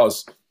really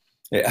does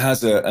it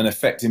has an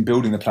effect in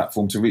building the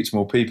platform to reach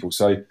more people.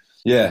 So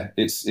yeah,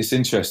 it's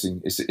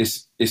interesting.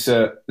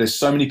 There's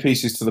so many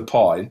pieces to the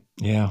pie.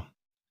 Yeah,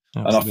 absolutely.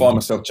 And I find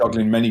myself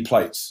juggling many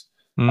plates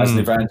as an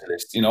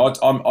evangelist. You know,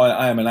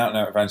 I am an out and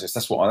out evangelist.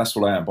 That's what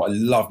I am. But I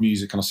love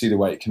music, and I see the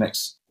way it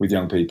connects with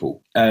young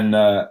people.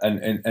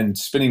 And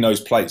spinning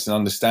those plates and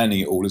understanding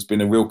it all has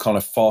been a real kind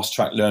of fast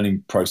track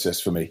learning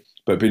process for me.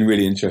 But been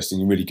really interesting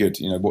and really good.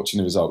 You know, watching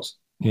the results.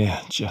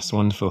 Yeah, just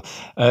wonderful.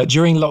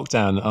 During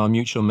lockdown, our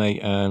mutual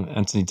mate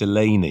Anthony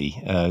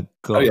Delaney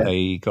got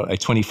a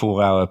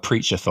 24-hour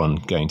preach-a-thon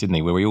going, didn't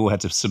he? Where we all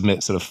had to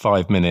submit sort of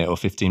 5-minute or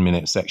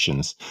 15-minute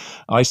sections.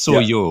 I saw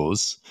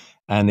yours,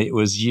 and it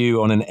was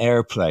you on an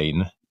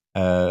airplane.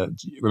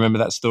 Remember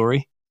that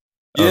story?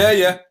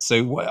 Yeah.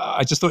 So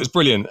I just thought it was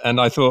brilliant,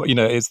 and I thought, you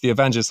know, it's the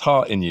evangelist's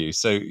heart in you.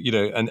 So, you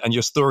know, and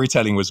your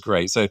storytelling was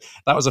great. So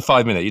that was a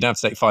 5-minute. You don't have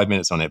to take 5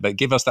 minutes on it, but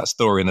give us that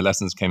story and the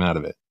lessons came out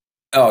of it.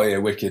 Oh yeah,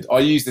 wicked! I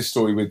use this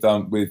story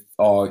on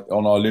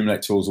our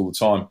Illuminate tours all the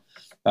time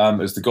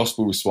as the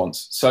gospel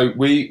response. So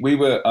we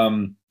were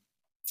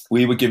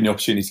given the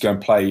opportunity to go and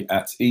play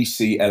at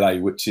ECLA,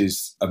 which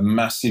is a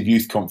massive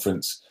youth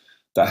conference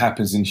that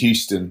happens in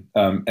Houston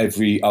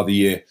every other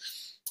year,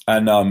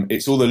 and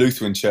it's all the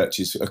Lutheran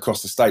churches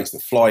across the states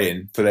that fly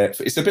in for their.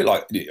 It's a bit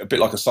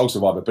like a Soul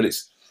Survivor, but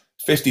it's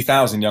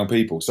 50,000 young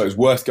people, so it's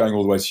worth going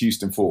all the way to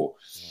Houston for.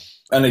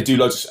 And they do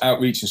loads of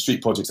outreach and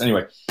street projects.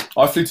 Anyway,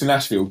 I flew to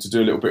Nashville to do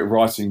a little bit of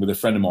writing with a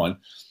friend of mine.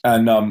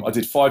 And I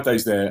did 5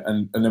 days there.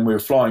 And then we were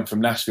flying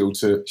from Nashville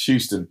to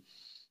Houston.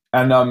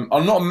 And I'm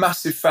not a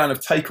massive fan of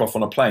takeoff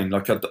on a plane.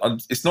 Like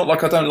it's not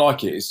like I don't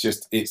like it. It's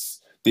just, it's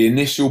the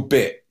initial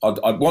bit.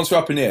 Once we're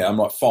up in the air, I'm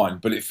like, fine.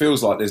 But it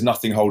feels like there's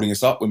nothing holding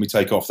us up when we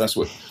take off. That's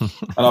what,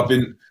 and I've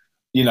been,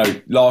 you know,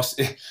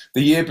 the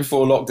year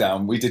before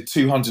lockdown, we did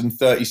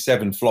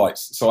 237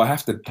 flights. So I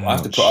have to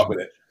put up with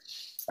it.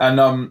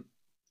 And,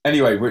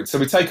 anyway, so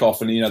we take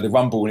off, and you know the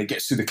rumble, and it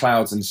gets through the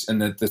clouds,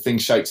 and the thing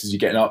shakes as you're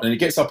getting up, and it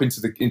gets up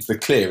into the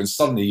clear, and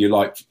suddenly you're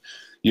like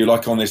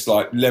on this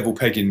like level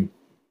pegging,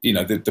 you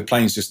know, the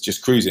plane's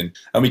just cruising,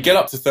 and we get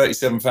up to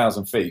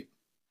 37,000 feet,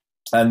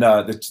 and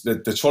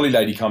the trolley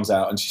lady comes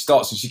out, and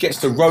she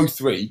gets to row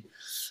 3,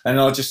 and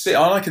I just sit,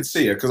 and I can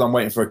see her because I'm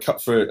waiting for a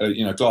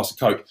glass of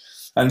Coke,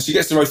 and she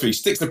gets to row 3,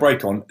 sticks the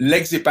brake on,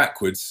 legs it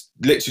backwards,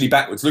 literally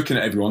backwards, looking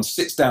at everyone,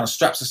 sits down,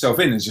 straps herself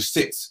in, and just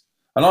sits,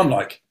 and I'm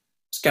like,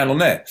 what's going on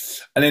there?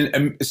 And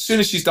then as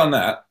soon as she's done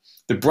that,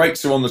 the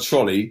brakes are on the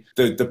trolley,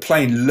 the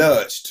plane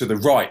lurched to the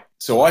right,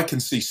 so I can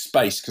see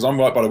space because I'm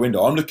right by the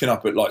window. I'm looking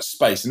up at like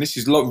space, and this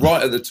is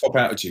right at the top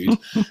altitude,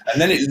 and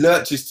then it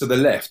lurches to the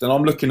left, and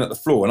I'm looking at the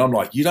floor, and I'm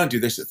like, you don't do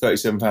this at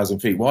 37,000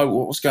 feet. Why?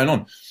 What's going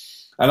on?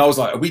 And I was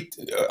like,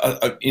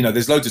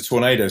 there's loads of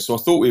tornadoes, so I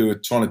thought we were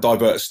trying to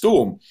divert a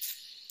storm.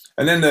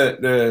 And then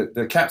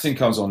the captain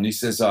comes on, and he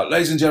says,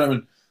 ladies and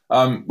gentlemen,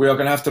 we are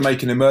going to have to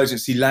make an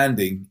emergency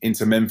landing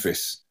into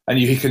Memphis. And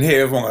you can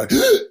hear everyone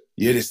go,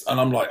 yeah, this, and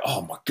I'm like,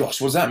 oh my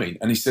gosh, what does that mean?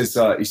 And he says,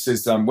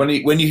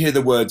 when you hear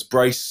the words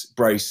brace,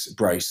 brace,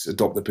 brace,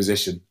 adopt the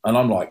position, and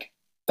I'm like,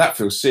 that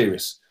feels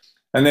serious.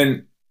 And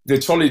then the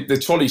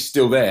trolley's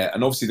still there,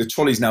 and obviously the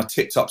trolley's now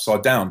tipped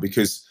upside down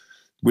because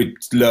we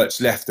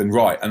lurched left and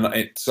right, and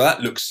so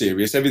that looks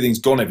serious. Everything's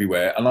gone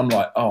everywhere, and I'm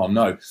like, oh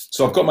no.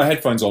 So I've got my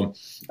headphones on,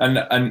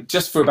 and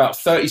just for about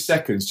 30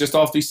 seconds, just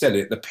after he said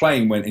it, the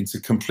plane went into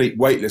complete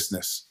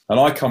weightlessness, and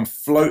I come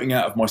floating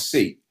out of my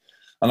seat.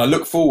 And I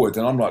look forward,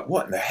 and I'm like,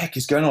 what in the heck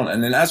is going on?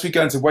 And then as we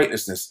go into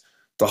weightlessness,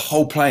 the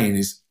whole plane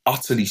is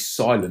utterly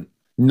silent.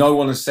 No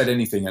one has said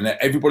anything, and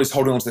everybody's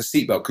holding onto their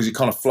seatbelt because you're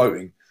kind of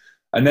floating.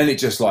 And then it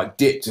just like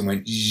dipped and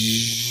went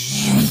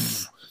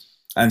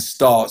and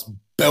starts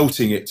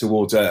belting it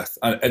towards Earth,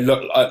 and it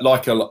looked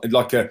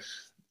like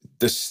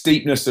the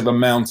steepness of a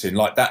mountain,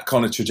 like that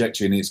kind of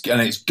trajectory, and it's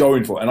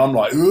going for it. And I'm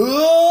like,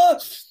 Aah!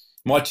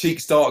 My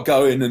cheeks start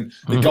going, and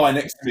the guy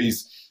next to me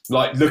is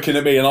like looking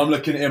at me, and I'm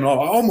looking at him, and I'm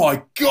like, oh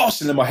my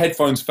gosh. And then my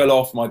headphones fell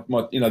off, my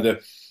the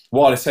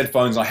wireless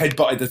headphones. I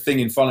headbutted the thing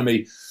in front of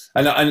me,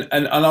 and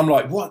I'm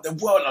like, what the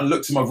world? And I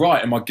look to my right,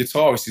 and my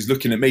guitarist is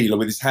looking at me like,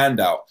 with his hand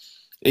out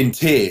in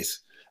tears,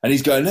 and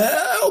he's going,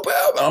 help.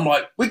 And I'm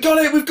like, we've got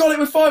it, we're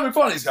fine. And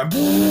he's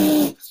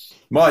going,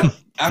 my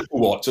Apple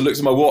Watch, I looked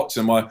at my watch,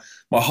 and my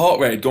heart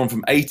rate had gone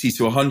from 80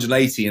 to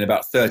 180 in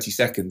about 30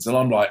 seconds. And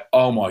I'm like,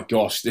 oh my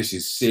gosh, this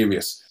is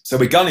serious. So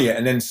we're gunning it,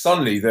 and then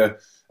suddenly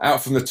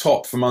out from the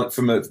top, from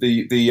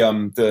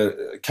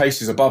the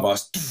cases above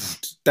us,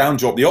 down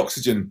drop the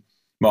oxygen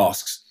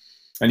masks,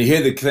 and you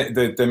hear the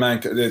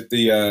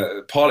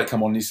pilot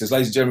come on, and he says,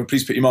 "Ladies and gentlemen,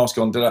 please put your mask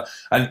on."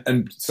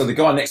 And so the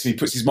guy next to me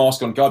puts his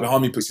mask on. The guy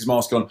behind me puts his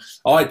mask on.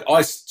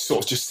 I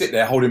sort of just sit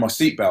there holding my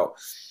seatbelt.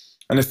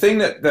 And the thing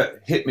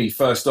that hit me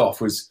first off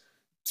was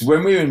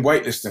when we were in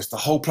weightlessness, the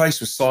whole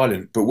place was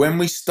silent. But when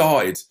we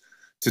started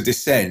to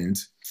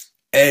descend,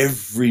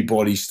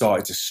 everybody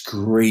started to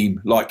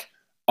scream like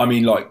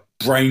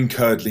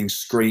brain-curdling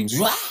screams.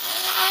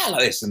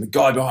 like this. And the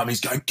guy behind me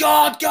is going,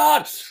 God,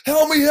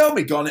 help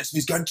me. Guy next to me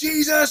is going,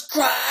 Jesus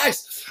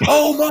Christ,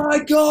 oh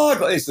my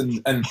God, like this.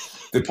 And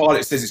the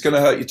pilot says, it's going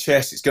to hurt your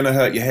chest, it's going to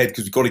hurt your head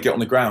because we've got to get on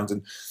the ground.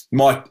 And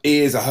my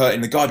ears are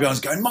hurting. The guy behind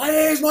is going, my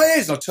ears.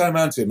 And I turned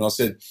around to him and I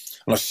said,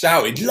 and I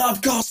shouted,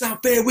 love God's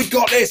out there, we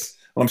got this.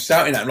 And I'm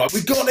shouting at him like,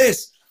 we got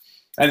this.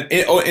 And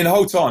in the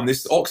whole time,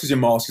 this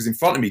oxygen mask is in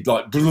front of me,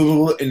 like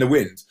in the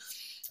wind.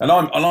 And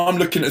I'm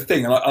looking at the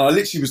thing, and I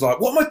literally was like,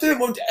 what am I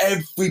doing?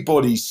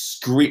 Everybody's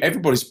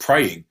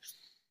praying.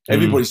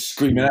 Everybody's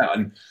screaming out.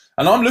 And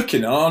I'm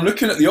looking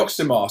at the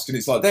oxygen mask, and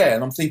it's like there,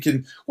 and I'm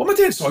thinking, what am I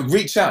doing? So I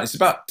reach out, and it's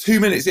about 2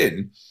 minutes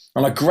in,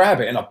 and I grab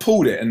it, and I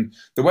pulled it. And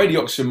the way the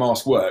oxygen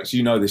mask works,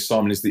 you know this,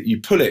 Simon, is that you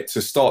pull it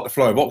to start the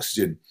flow of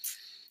oxygen,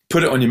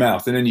 put it on your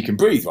mouth, and then you can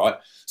breathe, right?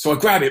 So I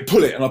grab it,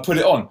 pull it, and I put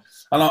it on.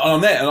 And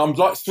I'm there, and I'm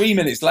like 3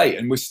 minutes late,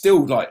 and we're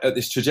still like at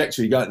this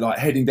trajectory, going like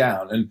heading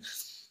down, and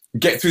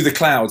get through the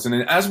clouds. And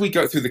then as we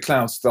go through the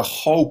clouds, the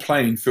whole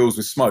plane fills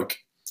with smoke,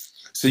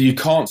 so you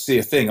can't see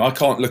a thing. I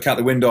can't look out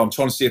the window. I'm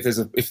trying to see if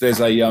there's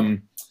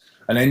an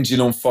engine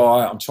on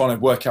fire. I'm trying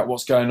to work out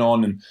what's going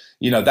on, and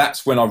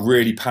that's when I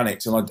really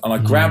panicked, and I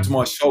grabbed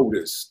my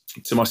shoulders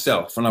to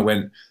myself, and I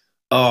went,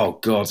 "Oh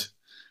God,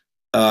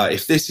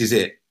 if this is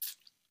it,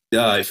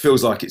 it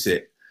feels like it's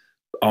it.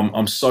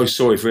 I'm so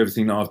sorry for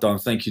everything that I've done.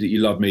 Thank you that you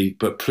love me,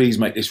 but please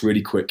make this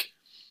really quick.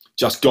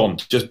 Just gone,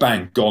 just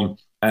bang, gone.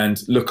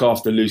 And look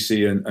after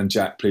Lucy and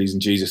Jack, please, in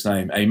Jesus'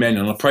 name. Amen."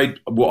 And I prayed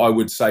what I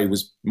would say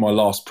was my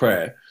last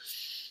prayer.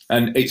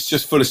 And it's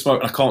just full of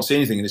smoke, and I can't see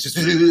anything. And it's just,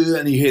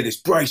 and you hear this,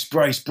 brace,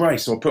 brace,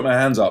 brace. So I put my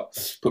hands up,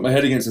 put my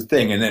head against the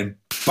thing, and then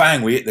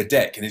bang, we hit the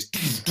deck, and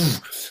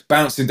it's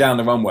bouncing down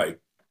the runway.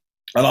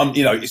 And I'm,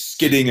 it's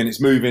skidding and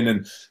it's moving.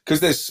 And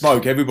because there's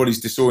smoke,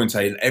 everybody's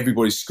disorientated, and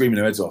everybody's screaming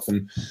their heads off.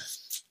 And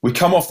we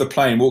come off the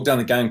plane, walk down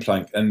the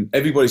gangplank, and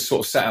everybody's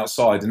sort of sat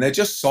outside, and they're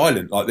just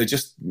silent, like they're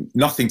just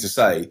nothing to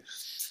say.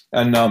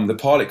 And the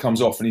pilot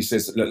comes off, and he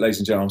says, "Look, ladies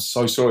and gentlemen, I'm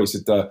so sorry." He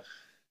said,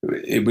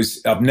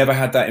 I've never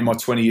had that in my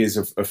 20 years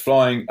of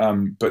flying,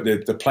 but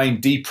the plane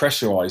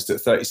depressurized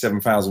at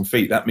 37,000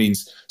 feet. That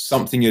means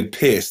something had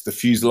pierced the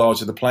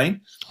fuselage of the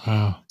plane.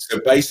 Wow. So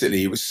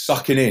basically, it was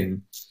sucking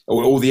in,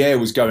 all the air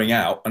was going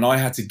out, and I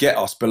had to get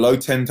us below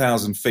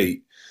 10,000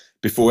 feet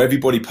before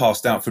everybody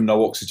passed out from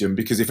no oxygen,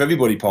 because if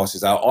everybody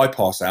passes out, I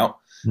pass out,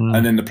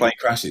 and then the plane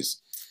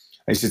crashes.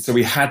 And he said, so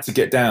we had to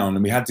get down,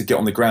 and we had to get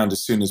on the ground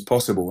as soon as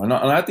possible. And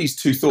I had these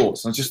two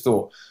thoughts, and I just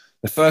thought,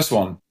 the first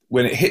one,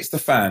 when it hits the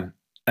fan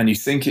and you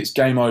think it's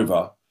game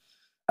over,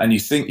 and you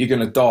think you're going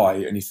to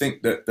die, and you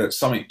think that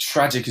something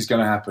tragic is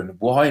going to happen,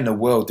 why in the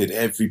world did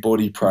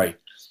everybody pray?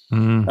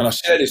 And I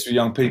share this with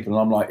young people,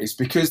 and I'm like, it's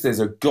because there's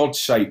a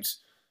God-shaped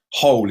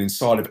hole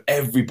inside of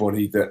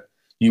everybody that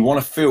you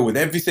want to fill with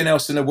everything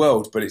else in the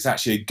world, but it's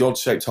actually a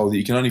God-shaped hole that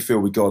you can only fill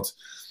with God.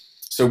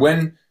 So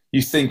when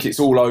you think it's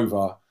all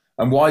over,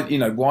 and why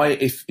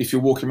if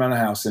you're walking around the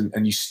house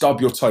and you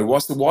stub your toe, why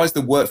is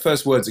the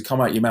first words that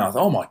come out your mouth,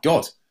 oh my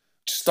God,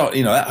 just start,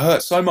 that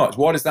hurts so much.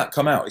 Why does that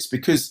come out? It's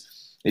because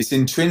it's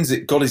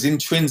intrinsic. God is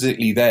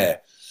intrinsically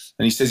there.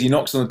 And he says he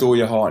knocks on the door of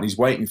your heart, and he's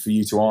waiting for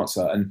you to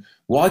answer. And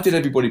why did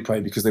everybody pray?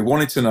 Because they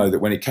wanted to know that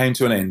when it came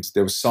to an end,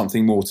 there was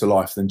something more to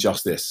life than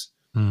just this.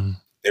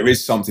 There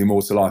is something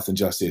more to life than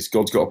just this.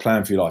 God's got a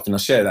plan for your life. And I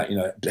share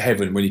that,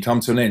 heaven, when you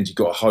come to an end, you've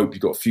got a hope,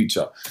 you've got a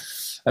future.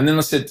 And then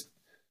I said,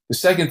 the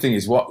second thing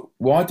is,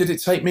 why did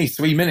it take me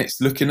 3 minutes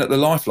looking at the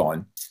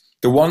lifeline?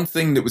 The one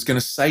thing that was going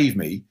to save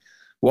me,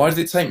 why did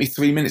it take me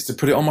 3 minutes to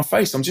put it on my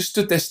face? I'm just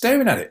stood there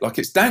staring at it like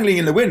it's dangling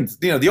in the wind,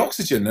 the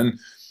oxygen. And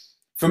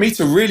for me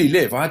to really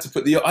live, I had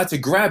to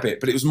grab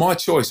it, but it was my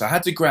choice. I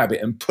had to grab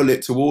it and pull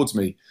it towards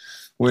me.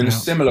 Well, in a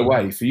similar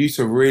way, for you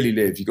to really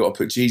live, you've got to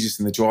put Jesus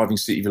in the driving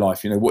seat of your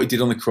life. What he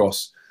did on the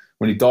cross,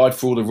 when he died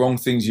for all the wrong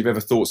things you've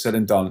ever thought, said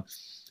and done,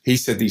 he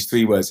said these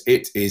 3 words,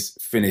 it is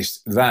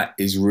finished. That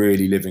is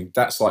really living.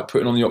 That's like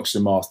putting on the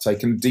oxygen mask,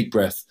 taking a deep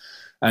breath,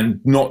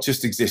 and not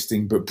just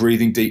existing, but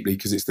breathing deeply,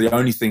 because it's the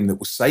only thing that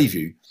will save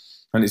you.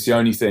 And it's the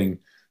only thing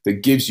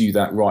that gives you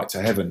that right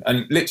to heaven.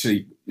 And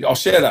literally, I'll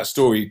share that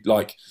story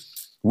like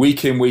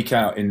week in, week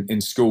out in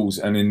schools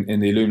and in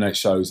the Illuminate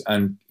shows.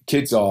 And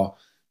kids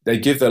they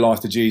give their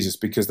life to Jesus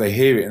because they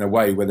hear it in a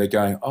way where they're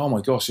going, oh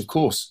my gosh, of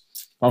course.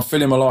 I'm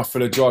filling my life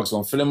full of drugs, or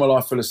I'm filling my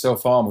life full of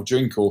self-harm or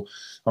drink, or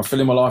I'm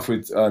filling my life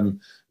with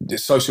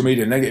social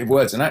media, negative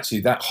words. And actually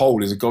that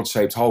hole is a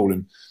God-shaped hole.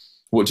 And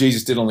what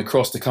Jesus did on the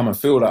cross to come and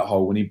fill that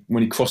hole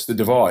when he crossed the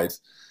divide,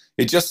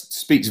 it just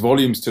speaks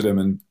volumes to them.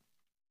 And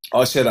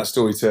I share that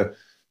story to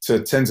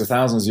tens of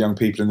thousands of young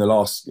people in the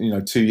last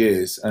 2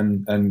 years.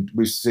 And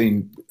we've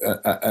seen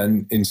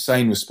an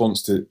insane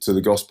response to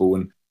the gospel.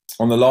 And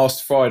on the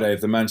last Friday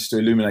of the Manchester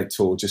Illuminate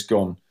tour, just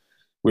gone,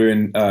 we're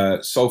in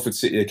Salford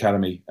City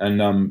Academy,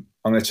 and I'm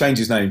going to change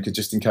his name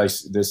just in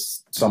case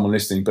there's someone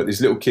listening. But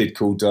this little kid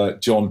called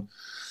John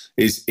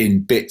is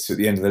in bits at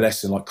the end of the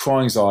lesson, like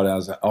crying his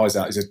eyes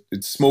out. He's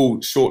a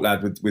small, short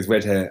lad with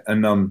red hair,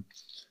 and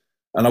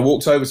I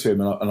walked over to him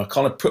and I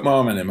kind of put my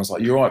arm on him. I was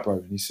like, "You all right, bro?"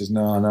 And he says,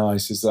 "No." He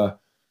says, "I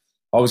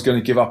was going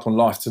to give up on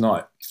life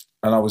tonight,"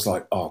 and I was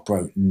like, "Oh,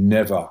 bro,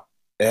 never,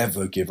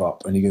 ever give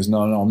up. And he goes,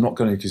 no, I'm not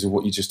going to, because of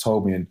what you just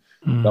told me. And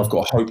I've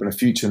got a hope and a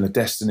future and a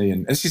destiny.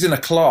 And this is in a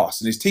class,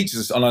 and his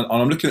teachers, and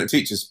I'm looking at the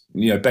teachers,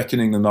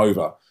 beckoning them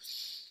over.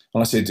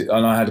 And I said,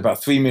 and I had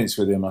about 3 minutes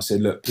with him. I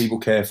said, look, people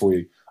care for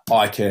you.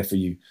 I care for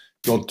you.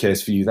 God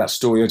cares for you. That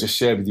story I just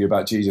shared with you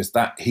about Jesus,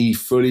 that he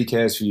fully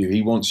cares for you.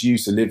 He wants you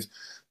to live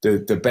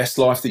the best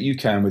life that you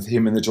can with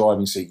him in the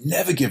driving seat.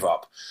 Never give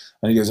up.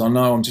 And he goes, I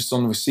know, I'm just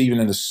on the receiving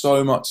end of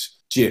so much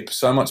jip,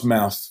 so much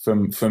mouth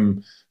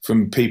from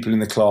people in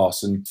the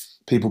class, and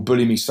people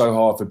bully me so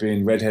hard for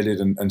being redheaded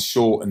and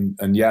short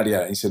and yada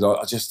yada. And he said,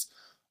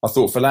 I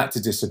thought for that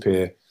to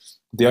disappear,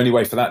 the only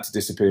way for that to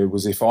disappear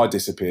was if I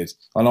disappeared.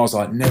 And I was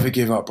like, never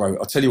give up, bro.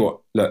 I'll tell you what,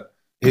 look,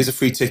 here's a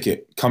free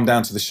ticket. Come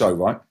down to the show,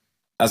 right?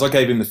 As I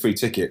gave him the free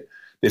ticket,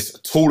 this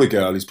taller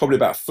girl, who's probably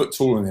about a foot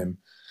taller than him,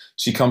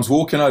 she comes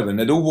walking over, and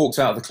they'd all walked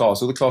out of the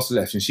class, all the class had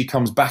left, and she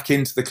comes back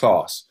into the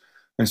class,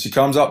 and she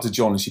comes up to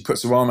John, and she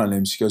puts her arm around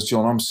him. She goes,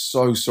 John, I'm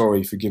so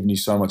sorry for giving you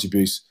so much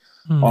abuse.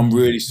 I'm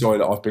really sorry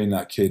that I've been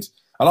that kid.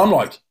 And I'm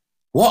like,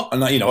 what?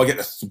 And I get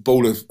the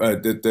ball of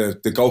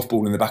the golf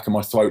ball in the back of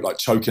my throat, like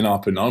choking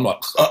up, and I'm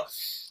like,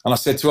 and I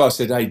said to her, I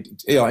said, hey,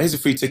 here's a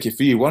free ticket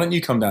for you. Why don't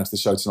you come down to the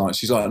show tonight?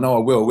 She's like, no, I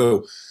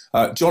will.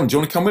 John, do you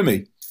want to come with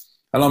me?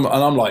 And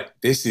I'm like,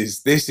 this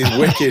is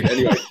wicked.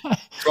 Anyway,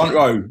 front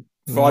row,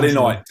 Friday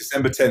night,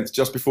 December 10th,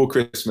 just before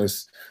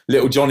Christmas.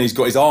 Little Johnny's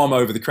got his arm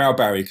over the crowd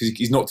barrier because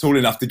he's not tall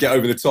enough to get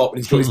over the top, and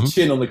he's got his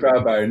chin on the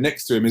crowd barrier.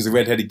 Next to him is a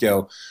red-headed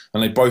girl,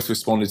 and they both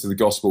responded to the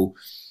gospel,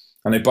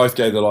 and they both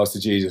gave their lives to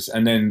Jesus.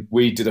 And then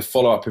we did a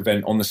follow-up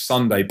event on the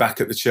Sunday back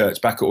at the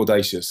church, back at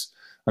Audacious,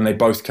 and they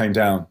both came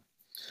down.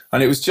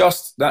 And it was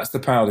just, that's the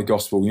power of the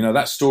gospel.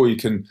 That story, you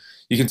can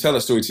tell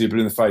that story to your blue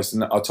in the face,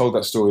 and I told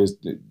that story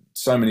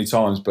so many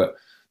times, but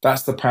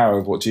that's the power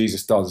of what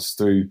Jesus does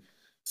through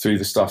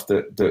the stuff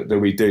that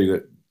we do,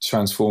 that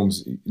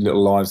transforms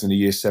little lives in a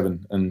year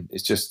 7. And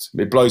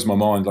it blows my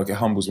mind. Like, it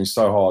humbles me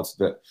so hard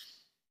that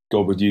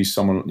God would use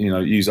someone,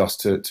 use us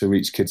to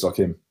reach kids like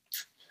him.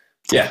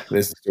 Yeah,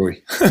 there's the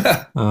story.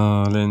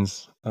 Oh,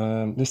 Linz.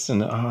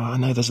 Listen, I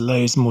know there's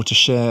loads more to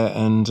share,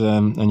 and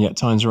yet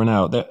time's run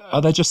out.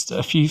 Are there just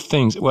a few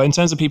things? Well, in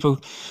terms of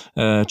people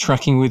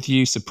tracking with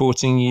you,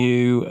 supporting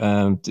you,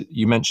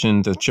 you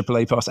mentioned the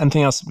AAA pass.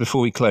 Anything else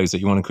before we close that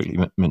you want to quickly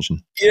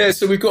mention? Yeah,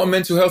 so we've got a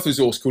mental health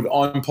resource called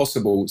I'm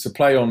Possible. It's a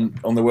play on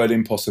the word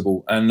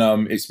impossible. And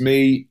it's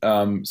me,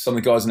 some of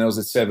the guys in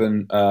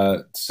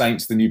LZ7,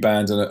 Saints, the new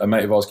band, and a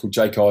mate of ours called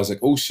Jake Isaac,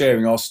 all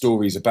sharing our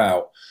stories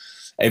about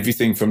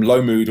everything from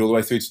low mood all the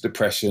way through to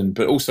depression,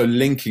 but also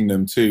linking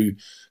them to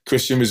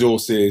Christian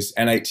resources,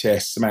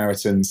 NHS,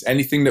 Samaritans,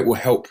 anything that will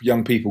help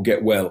young people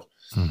get well.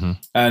 Mm-hmm.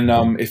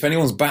 And if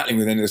anyone's battling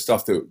with any of the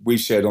stuff that we've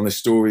shared on this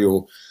story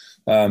or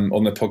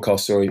on the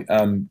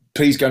podcast,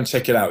 please go and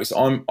check it out. It's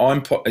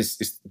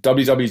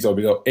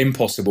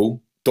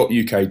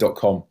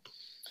www.impossible.uk.com.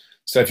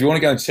 So if you want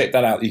to go and check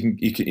that out,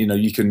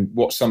 you can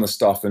watch some of the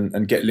stuff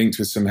and get linked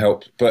with some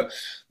help. But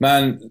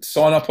man,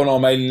 sign up on our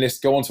mailing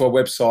list, go onto our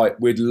website.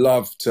 We'd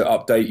love to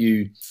update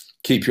you,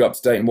 keep you up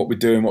to date on what we're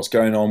doing, what's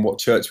going on, what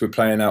church we're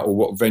playing at, or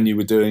what venue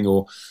we're doing,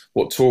 or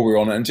what tour we're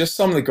on, and just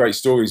some of the great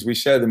stories. We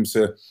share them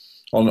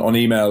on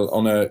email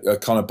on a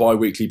kind of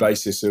bi-weekly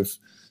basis of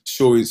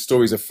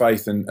stories of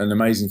faith and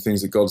amazing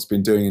things that God's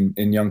been doing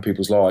in young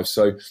people's lives.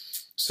 So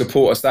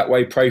support us that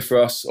way. Pray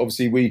for us.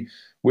 Obviously,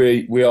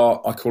 we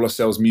are, I call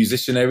ourselves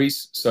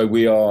musicianaries. So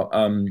we are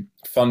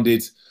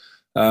funded.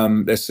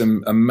 There's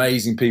some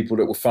amazing people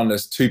that will fund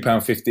us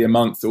 £2.50 a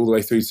month all the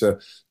way through to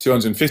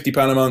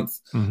 £250 a month.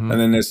 Mm-hmm. And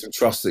then there's some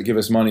trusts that give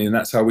us money, and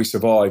that's how we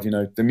survive.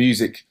 The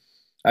music,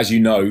 as you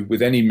know,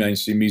 with any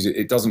mainstream music,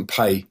 it doesn't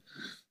pay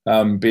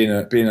being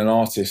an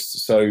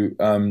artist. So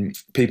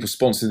people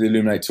sponsor the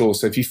Illuminate Tour.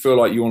 So if you feel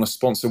like you want to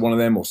sponsor one of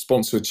them, or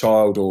sponsor a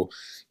child, or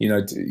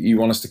you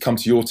want us to come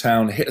to your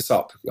town, hit us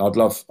up. I'd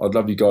love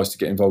you guys to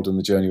get involved on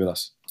the journey with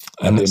us.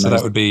 And so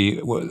that would be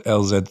what,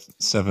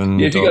 LZ7?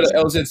 Yeah, if you go to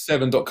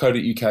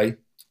lz7.co.uk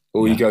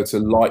or you go to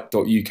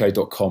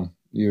light.uk.com,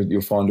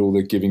 you'll find all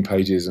the giving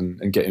pages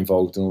and get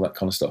involved and all that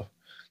kind of stuff.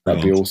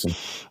 That'd be awesome.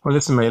 Well,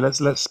 listen, mate.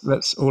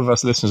 Let's all of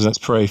us listeners. Let's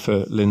pray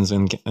for Linz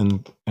and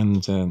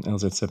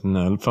LZ7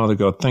 now. Father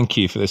God, thank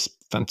you for this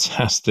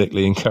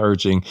fantastically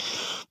encouraging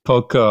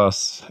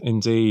podcast.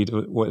 Indeed,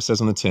 what it says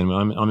on the tin.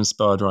 I'm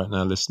inspired right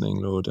now listening,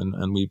 Lord,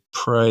 and we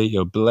pray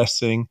your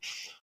blessing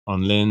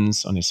on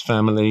Linz, on his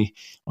family,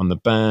 on the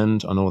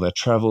band, on all their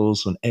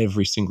travels, on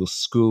every single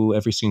school,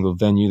 every single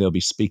venue they'll be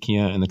speaking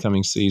at in the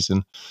coming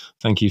season.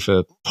 Thank you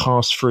for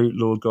past fruit,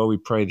 Lord God. We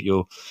pray that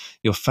you'll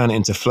fan it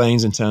into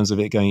flames in terms of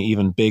it going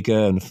even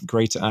bigger and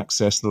greater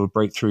access, Lord,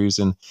 breakthroughs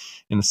in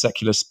the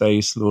secular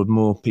space, Lord,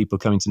 more people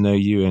coming to know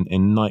you in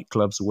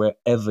nightclubs,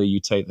 wherever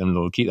you take them,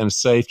 Lord. Keep them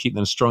safe, keep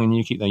them strong in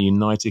you, keep them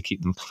united,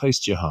 keep them close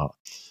to your heart.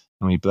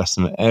 And we bless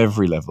them at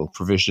every level,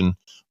 provision,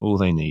 all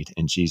they need,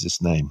 in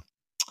Jesus' name.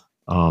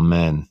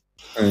 Amen.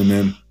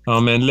 Amen.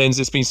 Amen. Linz,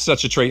 it's been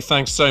such a treat.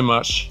 Thanks so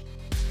much.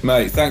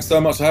 Mate, thanks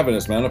so much for having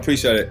us, man. I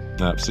appreciate it.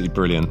 Absolutely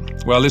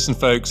brilliant. Well, listen,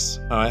 folks,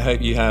 I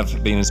hope you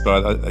have been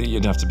inspired.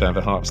 You'd have to have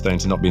a heartstone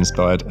to not be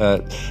inspired.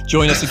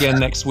 Join us again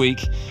next week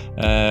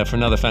for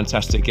another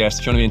fantastic guest.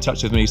 If you want to be in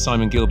touch with me,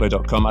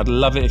 simongilbo.com. I'd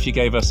love it if you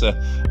gave us a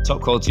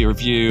top quality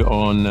review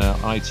on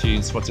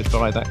iTunes,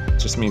 Spotify. That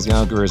just means the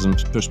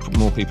algorithms push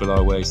more people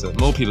our way, so that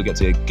more people get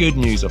to hear good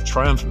news of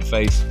triumphant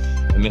faith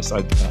amidst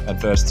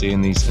adversity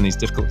in these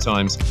difficult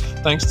times.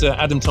 Thanks to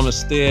Adam Thomas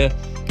Steer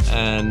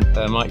and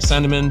Mike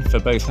Sanderman for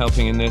both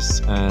helping in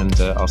this, and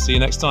I'll see you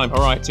next time.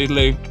 All right,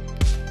 toodaloo.